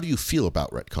 how do you feel about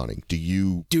retconning?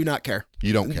 Do not care.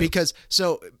 You don't care? Because,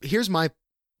 so here's one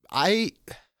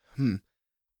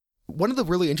of the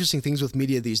really interesting things with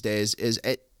media these days is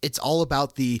it's all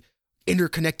about the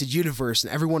interconnected universe,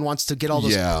 and everyone wants to get all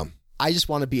those. Yeah. I just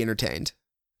want to be entertained.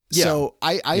 Yeah. So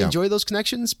I enjoy those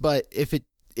connections, but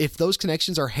if those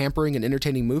connections are hampering an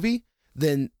entertaining movie,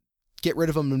 then get rid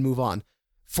of them and move on.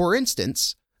 For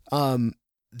instance, the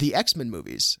X-Men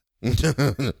movies.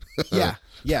 Yeah.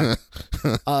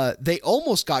 They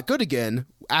almost got good again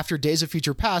after Days of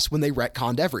Future Past when they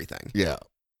retconned everything. Yeah.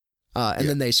 And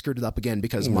then they screwed it up again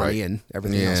because of money and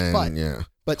everything else.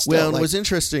 But still, well, it was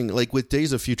interesting. Like with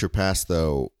Days of Future Past,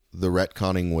 though, the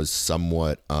retconning was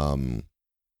somewhat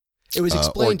it was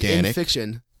explained organic. in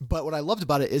fiction. But what I loved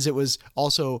about it is it was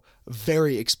also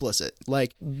very explicit.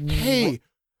 Like, hey,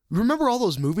 remember all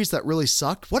those movies that really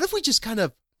sucked? What if we just kind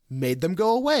of made them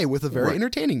go away with a very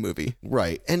entertaining movie.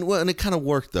 Right. And it kind of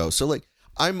worked though. So like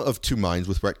I'm of two minds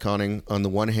with retconning. On the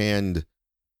one hand,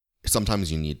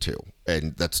 sometimes you need to,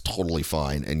 and that's totally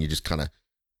fine. And you just kind of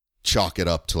chalk it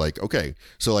up to like, okay.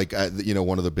 So like,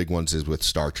 one of the big ones is with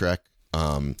Star Trek.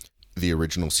 The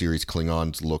original series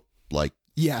Klingons look like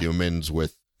humans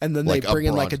with, and then like they bring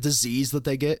in like a disease that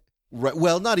they get. Right.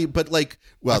 Well, not even, but like,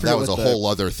 that was a whole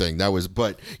other thing. That was,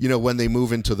 but when they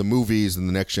move into the movies and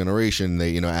the Next Generation,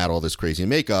 they, add all this crazy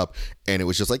makeup, and it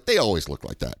was just like, they always look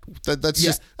like that. That's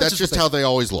just how they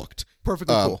always looked.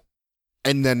 Perfectly cool.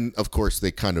 And then, of course,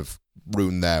 they kind of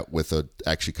ruined that with a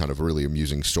actually kind of really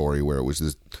amusing story where it was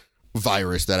this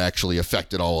virus that actually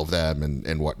affected all of them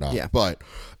and whatnot. Yeah. But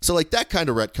so like that kind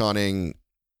of retconning,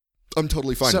 I'm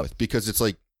totally fine with, because it's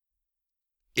like,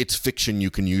 it's fiction. You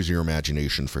can use your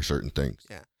imagination for certain things.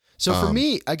 Yeah. So for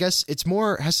me, I guess it's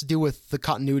more has to do with the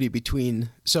continuity between.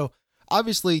 So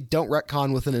obviously, don't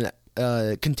retcon within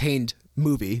a contained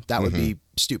movie. That would be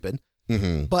stupid.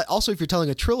 Mm-hmm. But also, if you're telling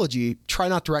a trilogy, try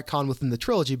not to retcon within the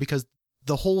trilogy, because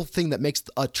the whole thing that makes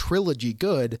a trilogy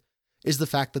good is the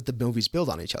fact that the movies build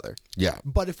on each other. Yeah.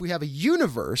 But if we have a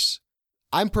universe,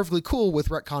 I'm perfectly cool with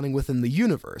retconning within the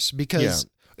universe, because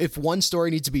if one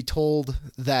story needs to be told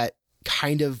that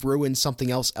kind of ruins something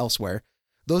else elsewhere,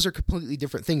 those are completely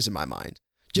different things in my mind.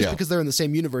 Just because they're in the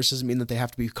same universe doesn't mean that they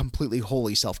have to be completely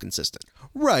wholly self-consistent.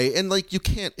 Right. And like, you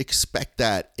can't expect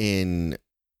that in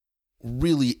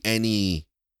really any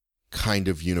kind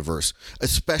of universe,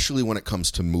 especially when it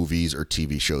comes to movies or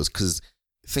TV shows, because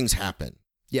things happen.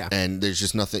 Yeah. And there's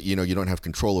just nothing, you don't have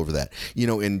control over that.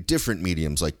 In different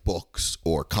mediums like books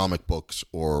or comic books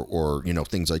or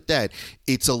things like that,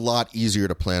 it's a lot easier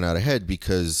to plan out ahead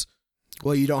because,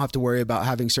 well, you don't have to worry about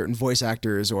having certain voice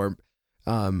actors or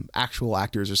actual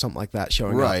actors or something like that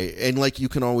showing up. Right. And like you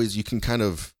can kind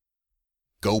of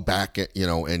go back at,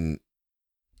 and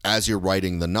as you're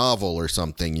writing the novel or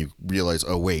something, you realize,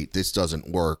 oh, wait, this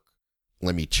doesn't work.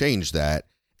 Let me change that.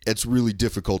 It's really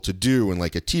difficult to do in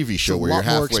like a TV show where you're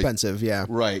halfway more expensive. Yeah.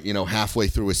 Right. Halfway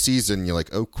through a season, you're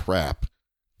like, oh, crap.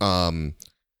 But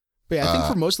yeah, I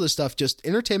think for most of this stuff, just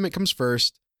entertainment comes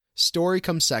first, story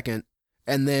comes second,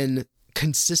 and then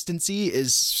consistency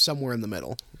is somewhere in the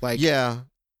middle. Like,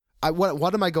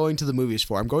 what am I going to the movies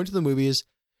for? I'm going to the movies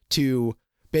to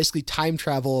basically time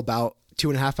travel about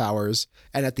 2.5 hours,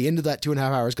 and at the end of that 2.5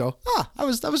 hours, go,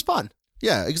 that was fun.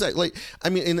 Yeah, exactly. Like, I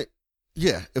mean,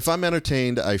 if I'm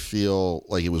entertained, I feel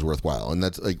like it was worthwhile, and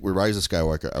that's like with Rise of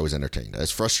Skywalker. I was entertained.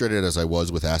 As frustrated as I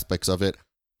was with aspects of it,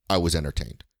 I was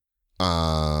entertained.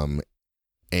 And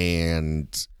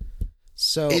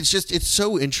so it's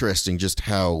so interesting just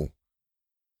how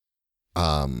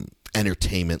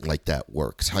entertainment like that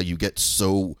works, how you get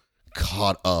so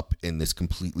caught up in this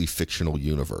completely fictional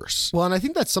universe. Well, and I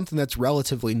think that's something that's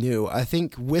relatively new. I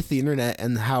think with the internet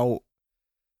and how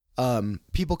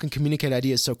people can communicate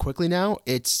ideas so quickly now,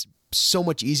 it's so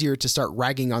much easier to start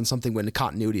ragging on something when the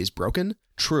continuity is broken.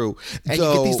 True. And you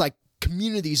get these like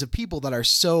communities of people that are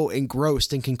so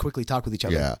engrossed and can quickly talk with each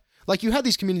other. Yeah. Like you had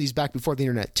these communities back before the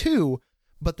internet too,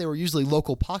 but they were usually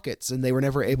local pockets and they were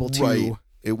never able to... Right.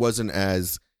 It wasn't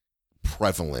as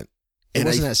prevalent. It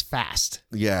wasn't as fast.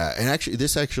 Yeah. And actually,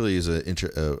 this actually is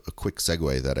a quick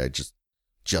segue that I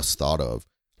just thought of.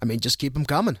 I mean, just keep them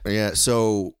coming. Yeah.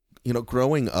 So,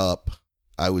 growing up,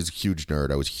 I was a huge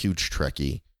nerd. I was a huge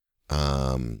Trekkie.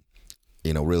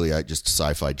 Really, I just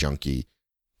sci-fi junkie.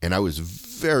 And I was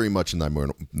very much in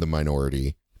the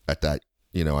minority at that.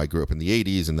 I grew up in the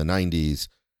 80s and the 90s.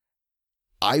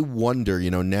 I wonder,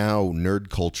 now nerd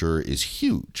culture is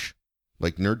huge.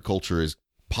 Like nerd culture is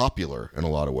popular in a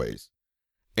lot of ways.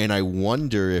 And I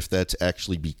wonder if that's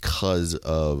actually because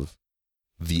of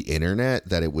the internet,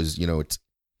 that it was, it's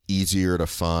easier to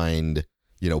find,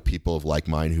 people of like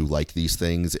mind who like these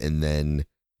things and then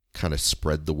kind of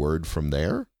spread the word from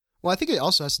there. Well, I think it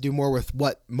also has to do more with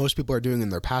what most people are doing in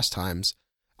their pastimes.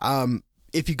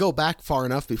 If you go back far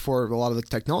enough before a lot of the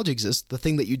technology exists, the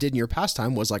thing that you did in your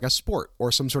pastime was like a sport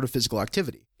or some sort of physical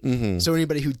activity. Mm-hmm. So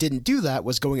anybody who didn't do that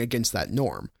was going against that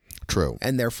norm. True.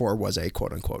 And therefore was a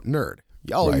quote unquote nerd.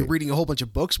 Oh, right. You're reading a whole bunch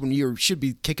of books when you should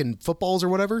be kicking footballs or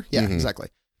whatever? Yeah, exactly.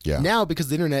 Yeah. Now, because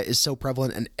the internet is so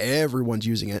prevalent and everyone's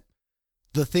using it,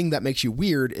 the thing that makes you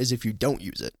weird is if you don't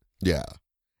use it. Yeah.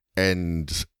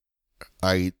 And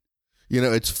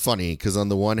it's funny because on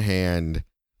the one hand,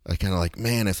 I kind of like,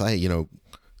 man, if I,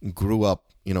 grew up,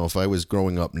 if I was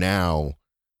growing up now,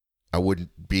 I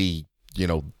wouldn't be,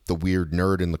 the weird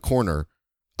nerd in the corner.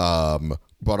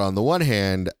 But on the one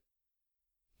hand,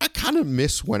 I kind of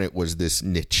miss when it was this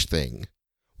niche thing.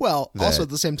 Well, also at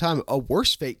the same time, a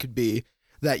worse fate could be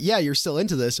that, yeah, you're still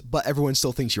into this, but everyone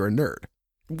still thinks you're a nerd.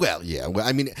 Well, yeah. Well,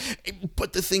 I mean,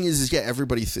 but the thing is yeah,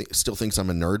 everybody still thinks I'm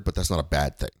a nerd, but that's not a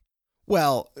bad thing.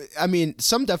 Well, I mean,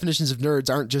 some definitions of nerds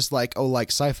aren't just like, oh, like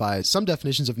sci-fi. Some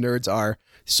definitions of nerds are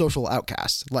social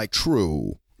outcasts. Like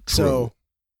True. So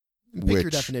pick your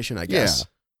definition, I guess. Yeah.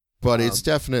 But it's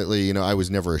definitely, you know, I was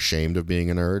never ashamed of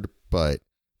being a nerd, but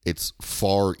it's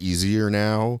far easier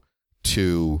now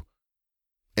to,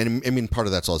 and I mean, part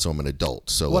of that's also I'm an adult.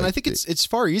 So well, and I think it's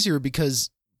far easier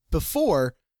because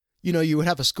before, you know, you would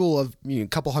have a school of a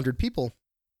couple hundred people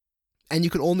and you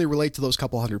could only relate to those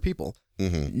couple hundred people.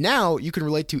 Mm-hmm. Now you can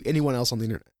relate to anyone else on the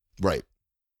internet. Right.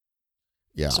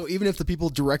 Yeah. So even if the people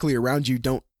directly around you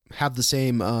don't have the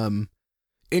same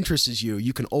interests as you,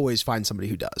 you can always find somebody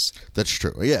who does. That's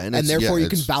true. Yeah. And therefore you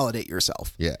can validate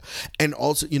yourself. Yeah. And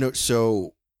also, you know,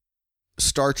 so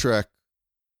Star Trek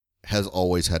has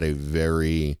always had a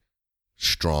very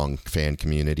strong fan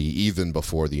community, even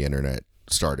before the internet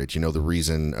started. You know, the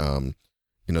reason,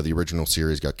 you know, the original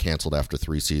series got canceled after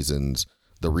 3 seasons,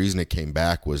 the reason it came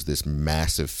back was this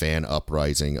massive fan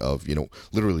uprising of, you know,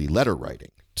 literally letter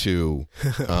writing to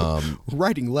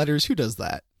writing letters. Who does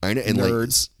that? I know, and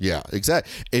nerds. Like, yeah,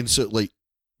 exactly. And so like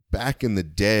back in the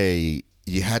day,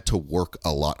 you had to work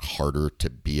a lot harder to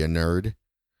be a nerd.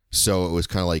 So it was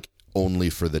kind of like only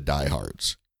for the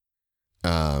diehards.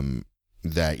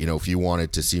 That, you know, if you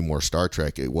wanted to see more Star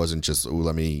Trek, it wasn't just, oh,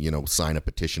 let me, you know, sign a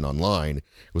petition online.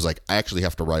 It was like, I actually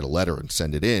have to write a letter and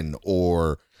send it in.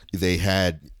 Or they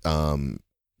had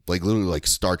like literally like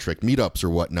Star Trek meetups or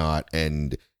whatnot,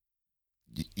 and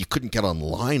you couldn't get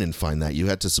online and find that. You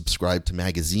had to subscribe to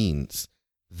magazines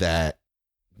that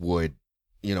would,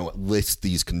 you know, list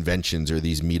these conventions or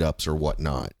these meetups or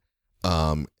whatnot.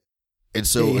 And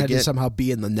so you had to somehow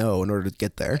be in the know in order to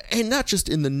get there. And not just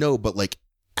in the know, but like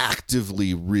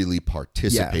actively really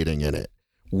participating in it,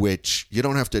 which you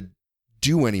don't have to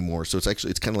do anymore. So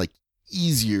it's kind of like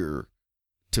easier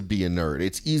to be a nerd.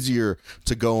 It's easier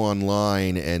to go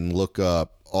online and look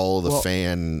up all the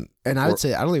fan. And I would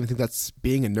say, I don't even think that's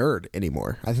being a nerd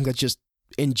anymore. I think that's just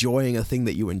enjoying a thing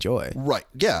that you enjoy. Right.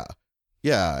 Yeah.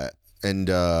 Yeah. And,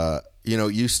 you know,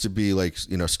 it used to be like,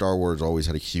 you know, Star Wars always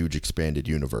had a huge expanded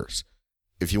universe.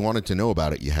 If you wanted to know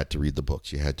about it, you had to read the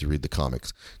books. You had to read the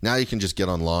comics. Now you can just get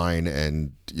online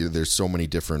and there's so many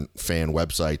different fan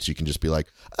websites. You can just be like,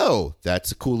 oh,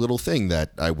 that's a cool little thing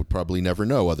that I would probably never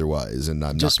know otherwise. And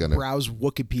I'm just not going to browse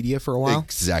Wikipedia for a while.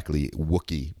 Exactly.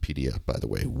 Wikipedia, by the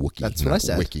way. Wookie. That's what I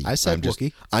said. Wiki. I said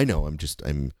Wookie. I know.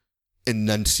 I'm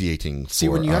enunciating. See,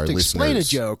 for when you have to listeners. explain a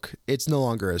joke, it's no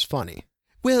longer as funny.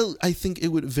 Well, I think it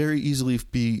would very easily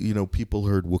be, you know, people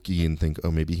heard Wookiee and think,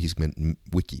 oh, maybe he's meant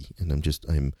wiki, and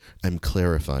I'm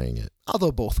clarifying it.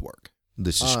 Although both work.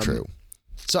 This is true.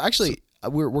 So actually,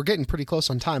 we're getting pretty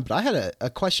close on time, but I had a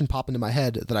question pop into my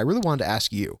head that I really wanted to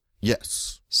ask you.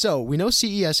 Yes. So we know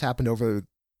CES happened over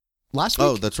last week.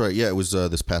 Oh, that's right. Yeah, it was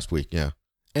this past week. Yeah.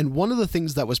 And one of the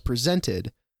things that was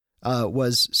presented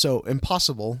was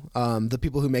Impossible, the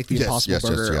people who make the Impossible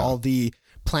Burger, all the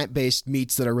plant-based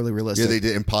meats that are really realistic. Yeah, they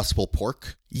did Impossible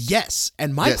Pork. Yes.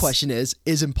 And my question is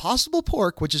Impossible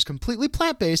Pork, which is completely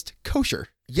plant-based, kosher?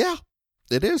 Yeah,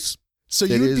 it is. So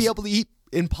you would be able to eat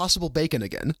Impossible Bacon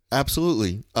again.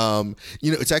 Absolutely.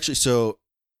 You know, it's actually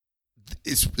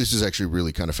this is actually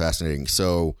really kind of fascinating.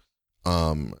 So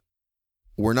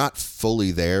we're not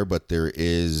fully there, but there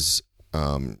is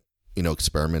you know,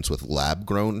 experiments with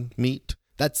lab-grown meat.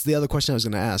 That's the other question I was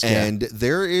going to ask. And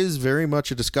there is very much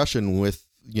a discussion with,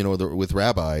 you know, with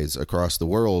rabbis across the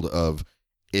world of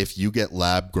if you get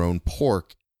lab-grown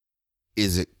pork,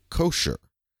 is it kosher?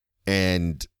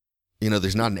 And, you know,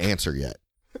 there's not an answer yet.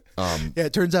 Yeah,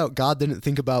 it turns out God didn't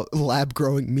think about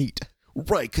lab-growing meat.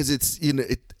 Right, because it's, you know,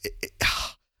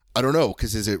 I don't know,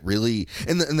 because is it really...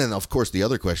 And then, of course, the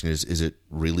other question is it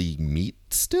really meat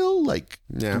still? Like,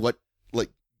 what... Like,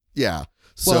 yeah.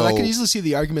 Well, I can easily see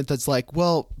the argument that's like,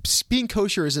 well, being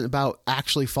kosher isn't about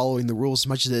actually following the rules as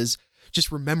much as it is just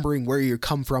remembering where you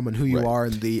come from and who you are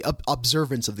and the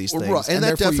observance of these things. Right. And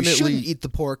that therefore you shouldn't eat the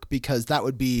pork because that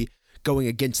would be going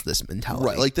against this mentality.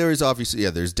 Right. Like there is obviously,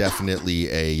 there's definitely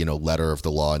a, you know, letter of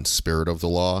the law and spirit of the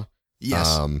law.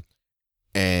 Yes.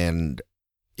 And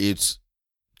it's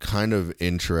kind of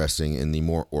interesting in the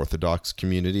more orthodox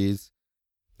communities.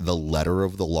 The letter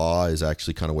of the law is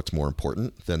actually kind of what's more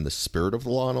important than the spirit of the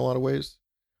law in a lot of ways.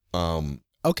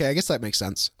 Okay, I guess that makes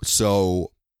sense. So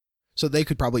they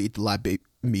could probably eat the lab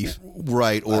beef,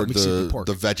 right? Or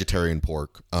the vegetarian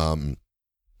pork.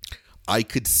 I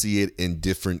could see it in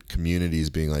different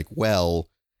communities being like, well,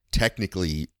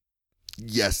 technically,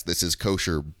 yes, this is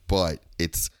kosher, but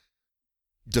it's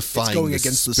defying it's going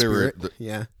against the spirit.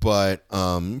 Yeah. But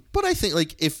I think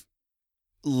like if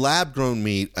lab grown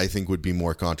meat, I think would be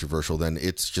more controversial than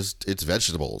it's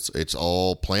vegetables. It's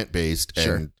all plant based,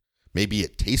 Sure. and maybe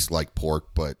it tastes like pork,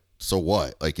 but so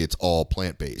what? Like it's all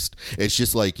plant based. It's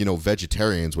just like,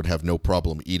 vegetarians would have no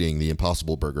problem eating the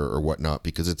Impossible Burger or whatnot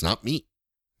because it's not meat.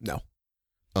 No.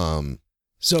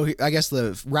 So I guess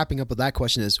the wrapping up of that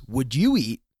question is: would you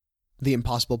eat the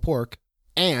Impossible Pork,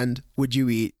 and would you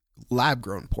eat lab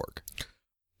grown pork?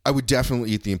 I would definitely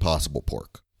eat the Impossible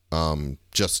Pork.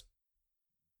 Just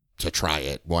to try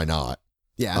it. Why not?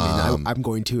 Yeah, I mean, I'm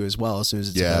going to as well as soon as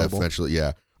it's available. Eventually,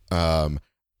 yeah.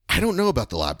 I don't know about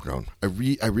the lab grown. I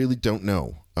really don't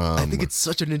know. I think it's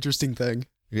such an interesting thing.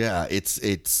 Yeah, it's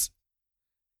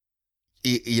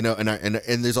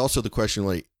and there's also the question,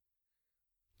 like,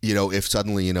 if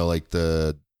suddenly, like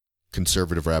the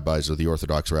conservative rabbis or the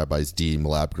Orthodox rabbis deem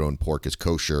lab grown pork as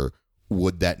kosher,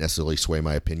 would that necessarily sway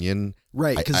my opinion?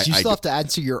 Right, because you still have to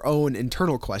answer your own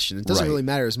internal question. It doesn't really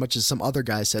matter as much as some other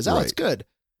guy says, it's good.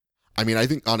 I mean, I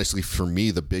think, honestly, for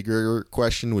me, the bigger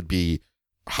question would be,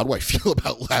 how do I feel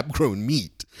about lab-grown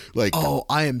meat? Like, oh,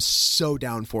 I am so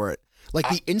down for it. Like,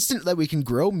 the instant that we can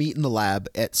grow meat in the lab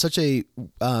at such a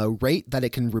rate that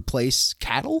it can replace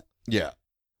cattle? Yeah.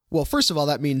 Well, first of all,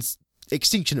 that means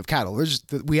extinction of cattle.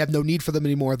 We have no need for them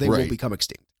anymore. They will become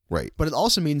extinct. Right. But it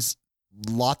also means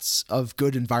lots of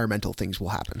good environmental things will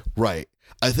happen. Right.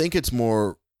 I think it's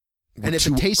more... And if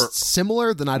it tastes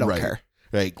similar, then I don't care.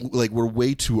 Right. Like, we're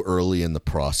way too early in the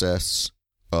process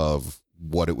of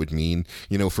what it would mean.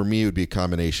 For me, it would be a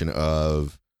combination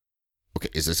of, okay,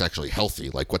 is this actually healthy?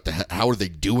 Like, how are they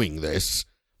doing this?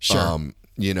 Sure. I'm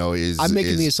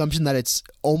making the assumption that it's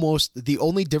almost the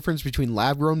only difference between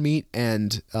lab-grown meat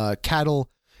and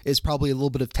cattle is probably a little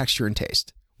bit of texture and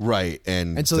taste. Right.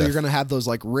 And so you're going to have those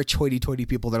like rich hoity-toity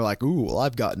people that are like, ooh, well,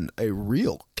 I've gotten a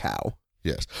real cow.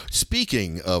 Yes.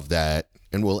 Speaking of that,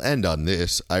 and we'll end on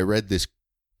this, I read this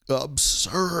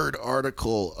absurd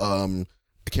article.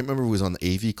 I can't remember if it was on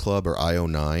the AV Club or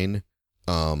IO9.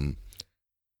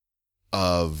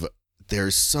 Of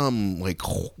there's some like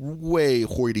way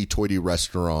hoity-toity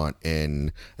restaurant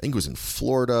in, I think it was in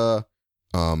Florida,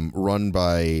 run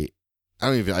by,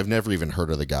 I've never even heard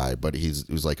of the guy, but he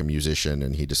was like a musician,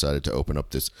 and he decided to open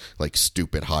up this like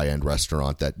stupid high-end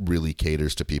restaurant that really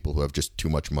caters to people who have just too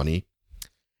much money.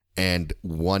 And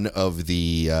one of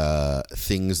the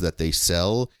things that they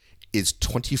sell is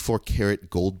 24 karat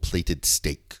gold-plated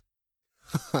steak.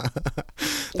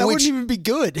 That wouldn't even be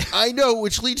good. I know,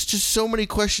 which leads to so many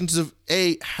questions of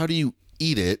A, how do you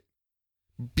eat it?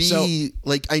 B,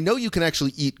 like, I know you can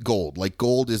actually eat gold. Like,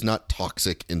 gold is not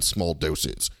toxic in small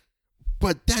doses.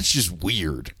 But that's just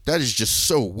weird. That is just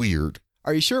so weird.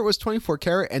 Are you sure it was 24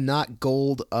 karat and not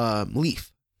gold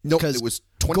leaf? No, nope, it was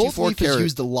 24 gold leaf karat. Is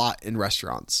used a lot in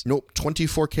restaurants. Nope,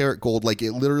 24 karat gold. Like,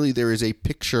 it literally, there is a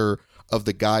picture of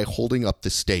the guy holding up the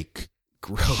steak.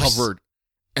 Gross. Covered.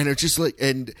 And it's just like,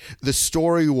 and the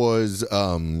story was,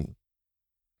 and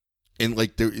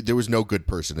like, there was no good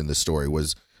person in the story.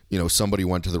 Was, somebody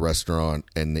went to the restaurant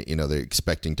and, they're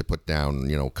expecting to put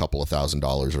down, a couple of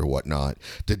 $1,000s or whatnot.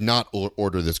 Did not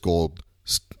order this gold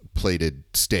plated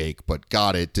steak, but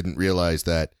got it. Didn't realize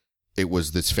that it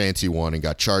was this fancy one and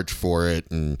got charged for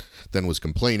it, and then was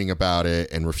complaining about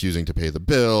it and refusing to pay the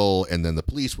bill. And then the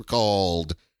police were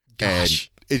called. Gosh. And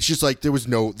it's just like there was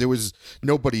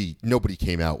nobody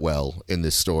came out well in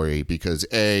this story, because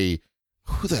A,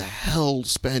 who the hell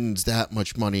spends that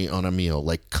much money on a meal?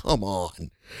 Like, come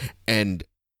on. And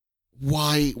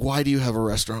why do you have a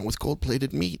restaurant with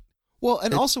gold-plated meat? Well,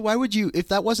 and also, why would you, if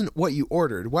that wasn't what you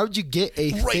ordered, why would you get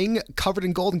a thing covered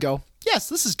in gold and go, yes,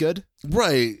 this is good?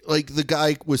 Right. Like, the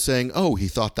guy was saying, he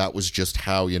thought that was just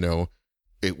how,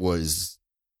 it was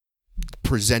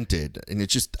presented, and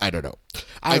it's just, I don't know.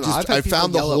 I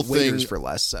found the whole thing for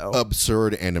less, so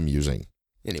absurd and amusing.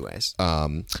 Anyways,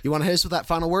 you want to hit us with that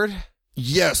final word?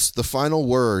 Yes, the final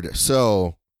word.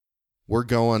 So we're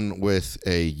going with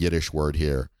a Yiddish word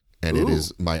here, and It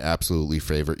is my absolutely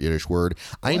favorite Yiddish word.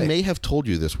 I may have told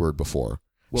you this word before,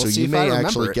 so you may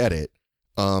actually get it.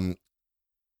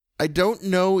 I don't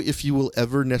know if you will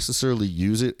ever necessarily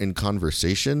use it in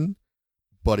conversation,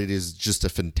 but it is just a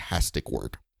fantastic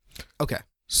word. Okay.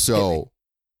 So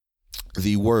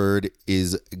the word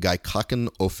is Geikaken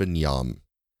ofen yam.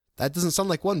 That doesn't sound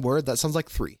like one word. That sounds like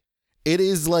three. It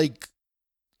is like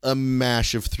a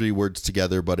mash of three words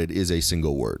together, but it is a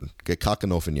single word. Geikaken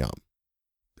ofen yam.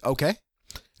 Okay.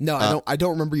 No, I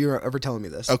don't remember you ever telling me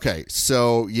this. Okay.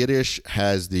 So Yiddish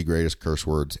has the greatest curse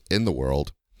words in the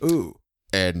world. Ooh.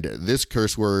 And this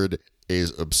curse word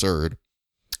is absurd.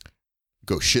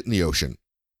 Go shit in the ocean.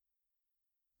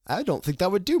 I don't think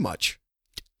that would do much.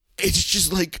 It's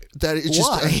just like that. It's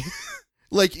Why? just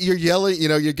like you're yelling,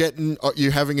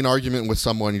 you're having an argument with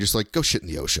someone. You're just like, go shit in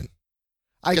the ocean.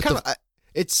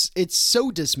 It's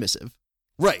so dismissive.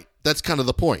 Right. That's kind of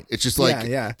the point. It's just like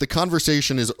the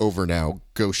conversation is over now.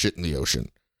 Go shit in the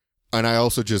ocean. And I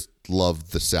also just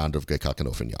love the sound of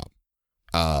Gekakanofen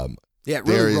Yam. Yeah, it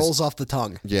really rolls off the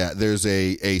tongue. Yeah, there's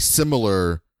a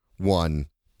similar one,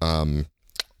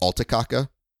 Altakaka.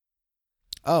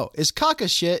 Oh, is kaka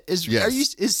shit?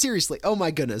 Yes. Seriously? Oh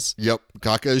my goodness. Yep,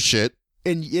 kaka is shit.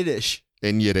 In Yiddish.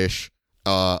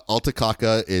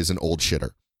 Altakaka is an old shitter.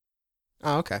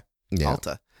 Oh, okay. Yeah.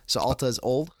 Alta. So Alta is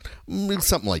old?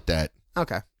 Something like that.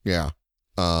 Okay. Yeah.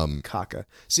 Kaka.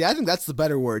 See, I think that's the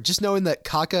better word. Just knowing that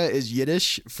kaka is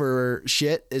Yiddish for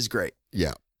shit is great.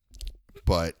 Yeah.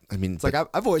 But, I mean... It's like,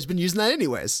 I've always been using that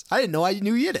anyways. I didn't know I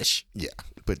knew Yiddish. Yeah.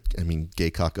 But, I mean,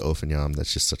 Gekakanofen Yam,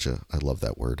 that's just such a... I love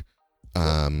that word.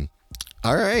 All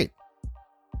right.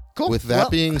 Cool. With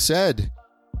that being said,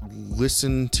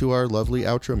 listen to our lovely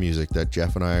outro music that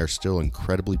Jeff and I are still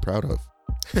incredibly proud of.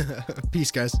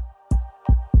 Peace, guys.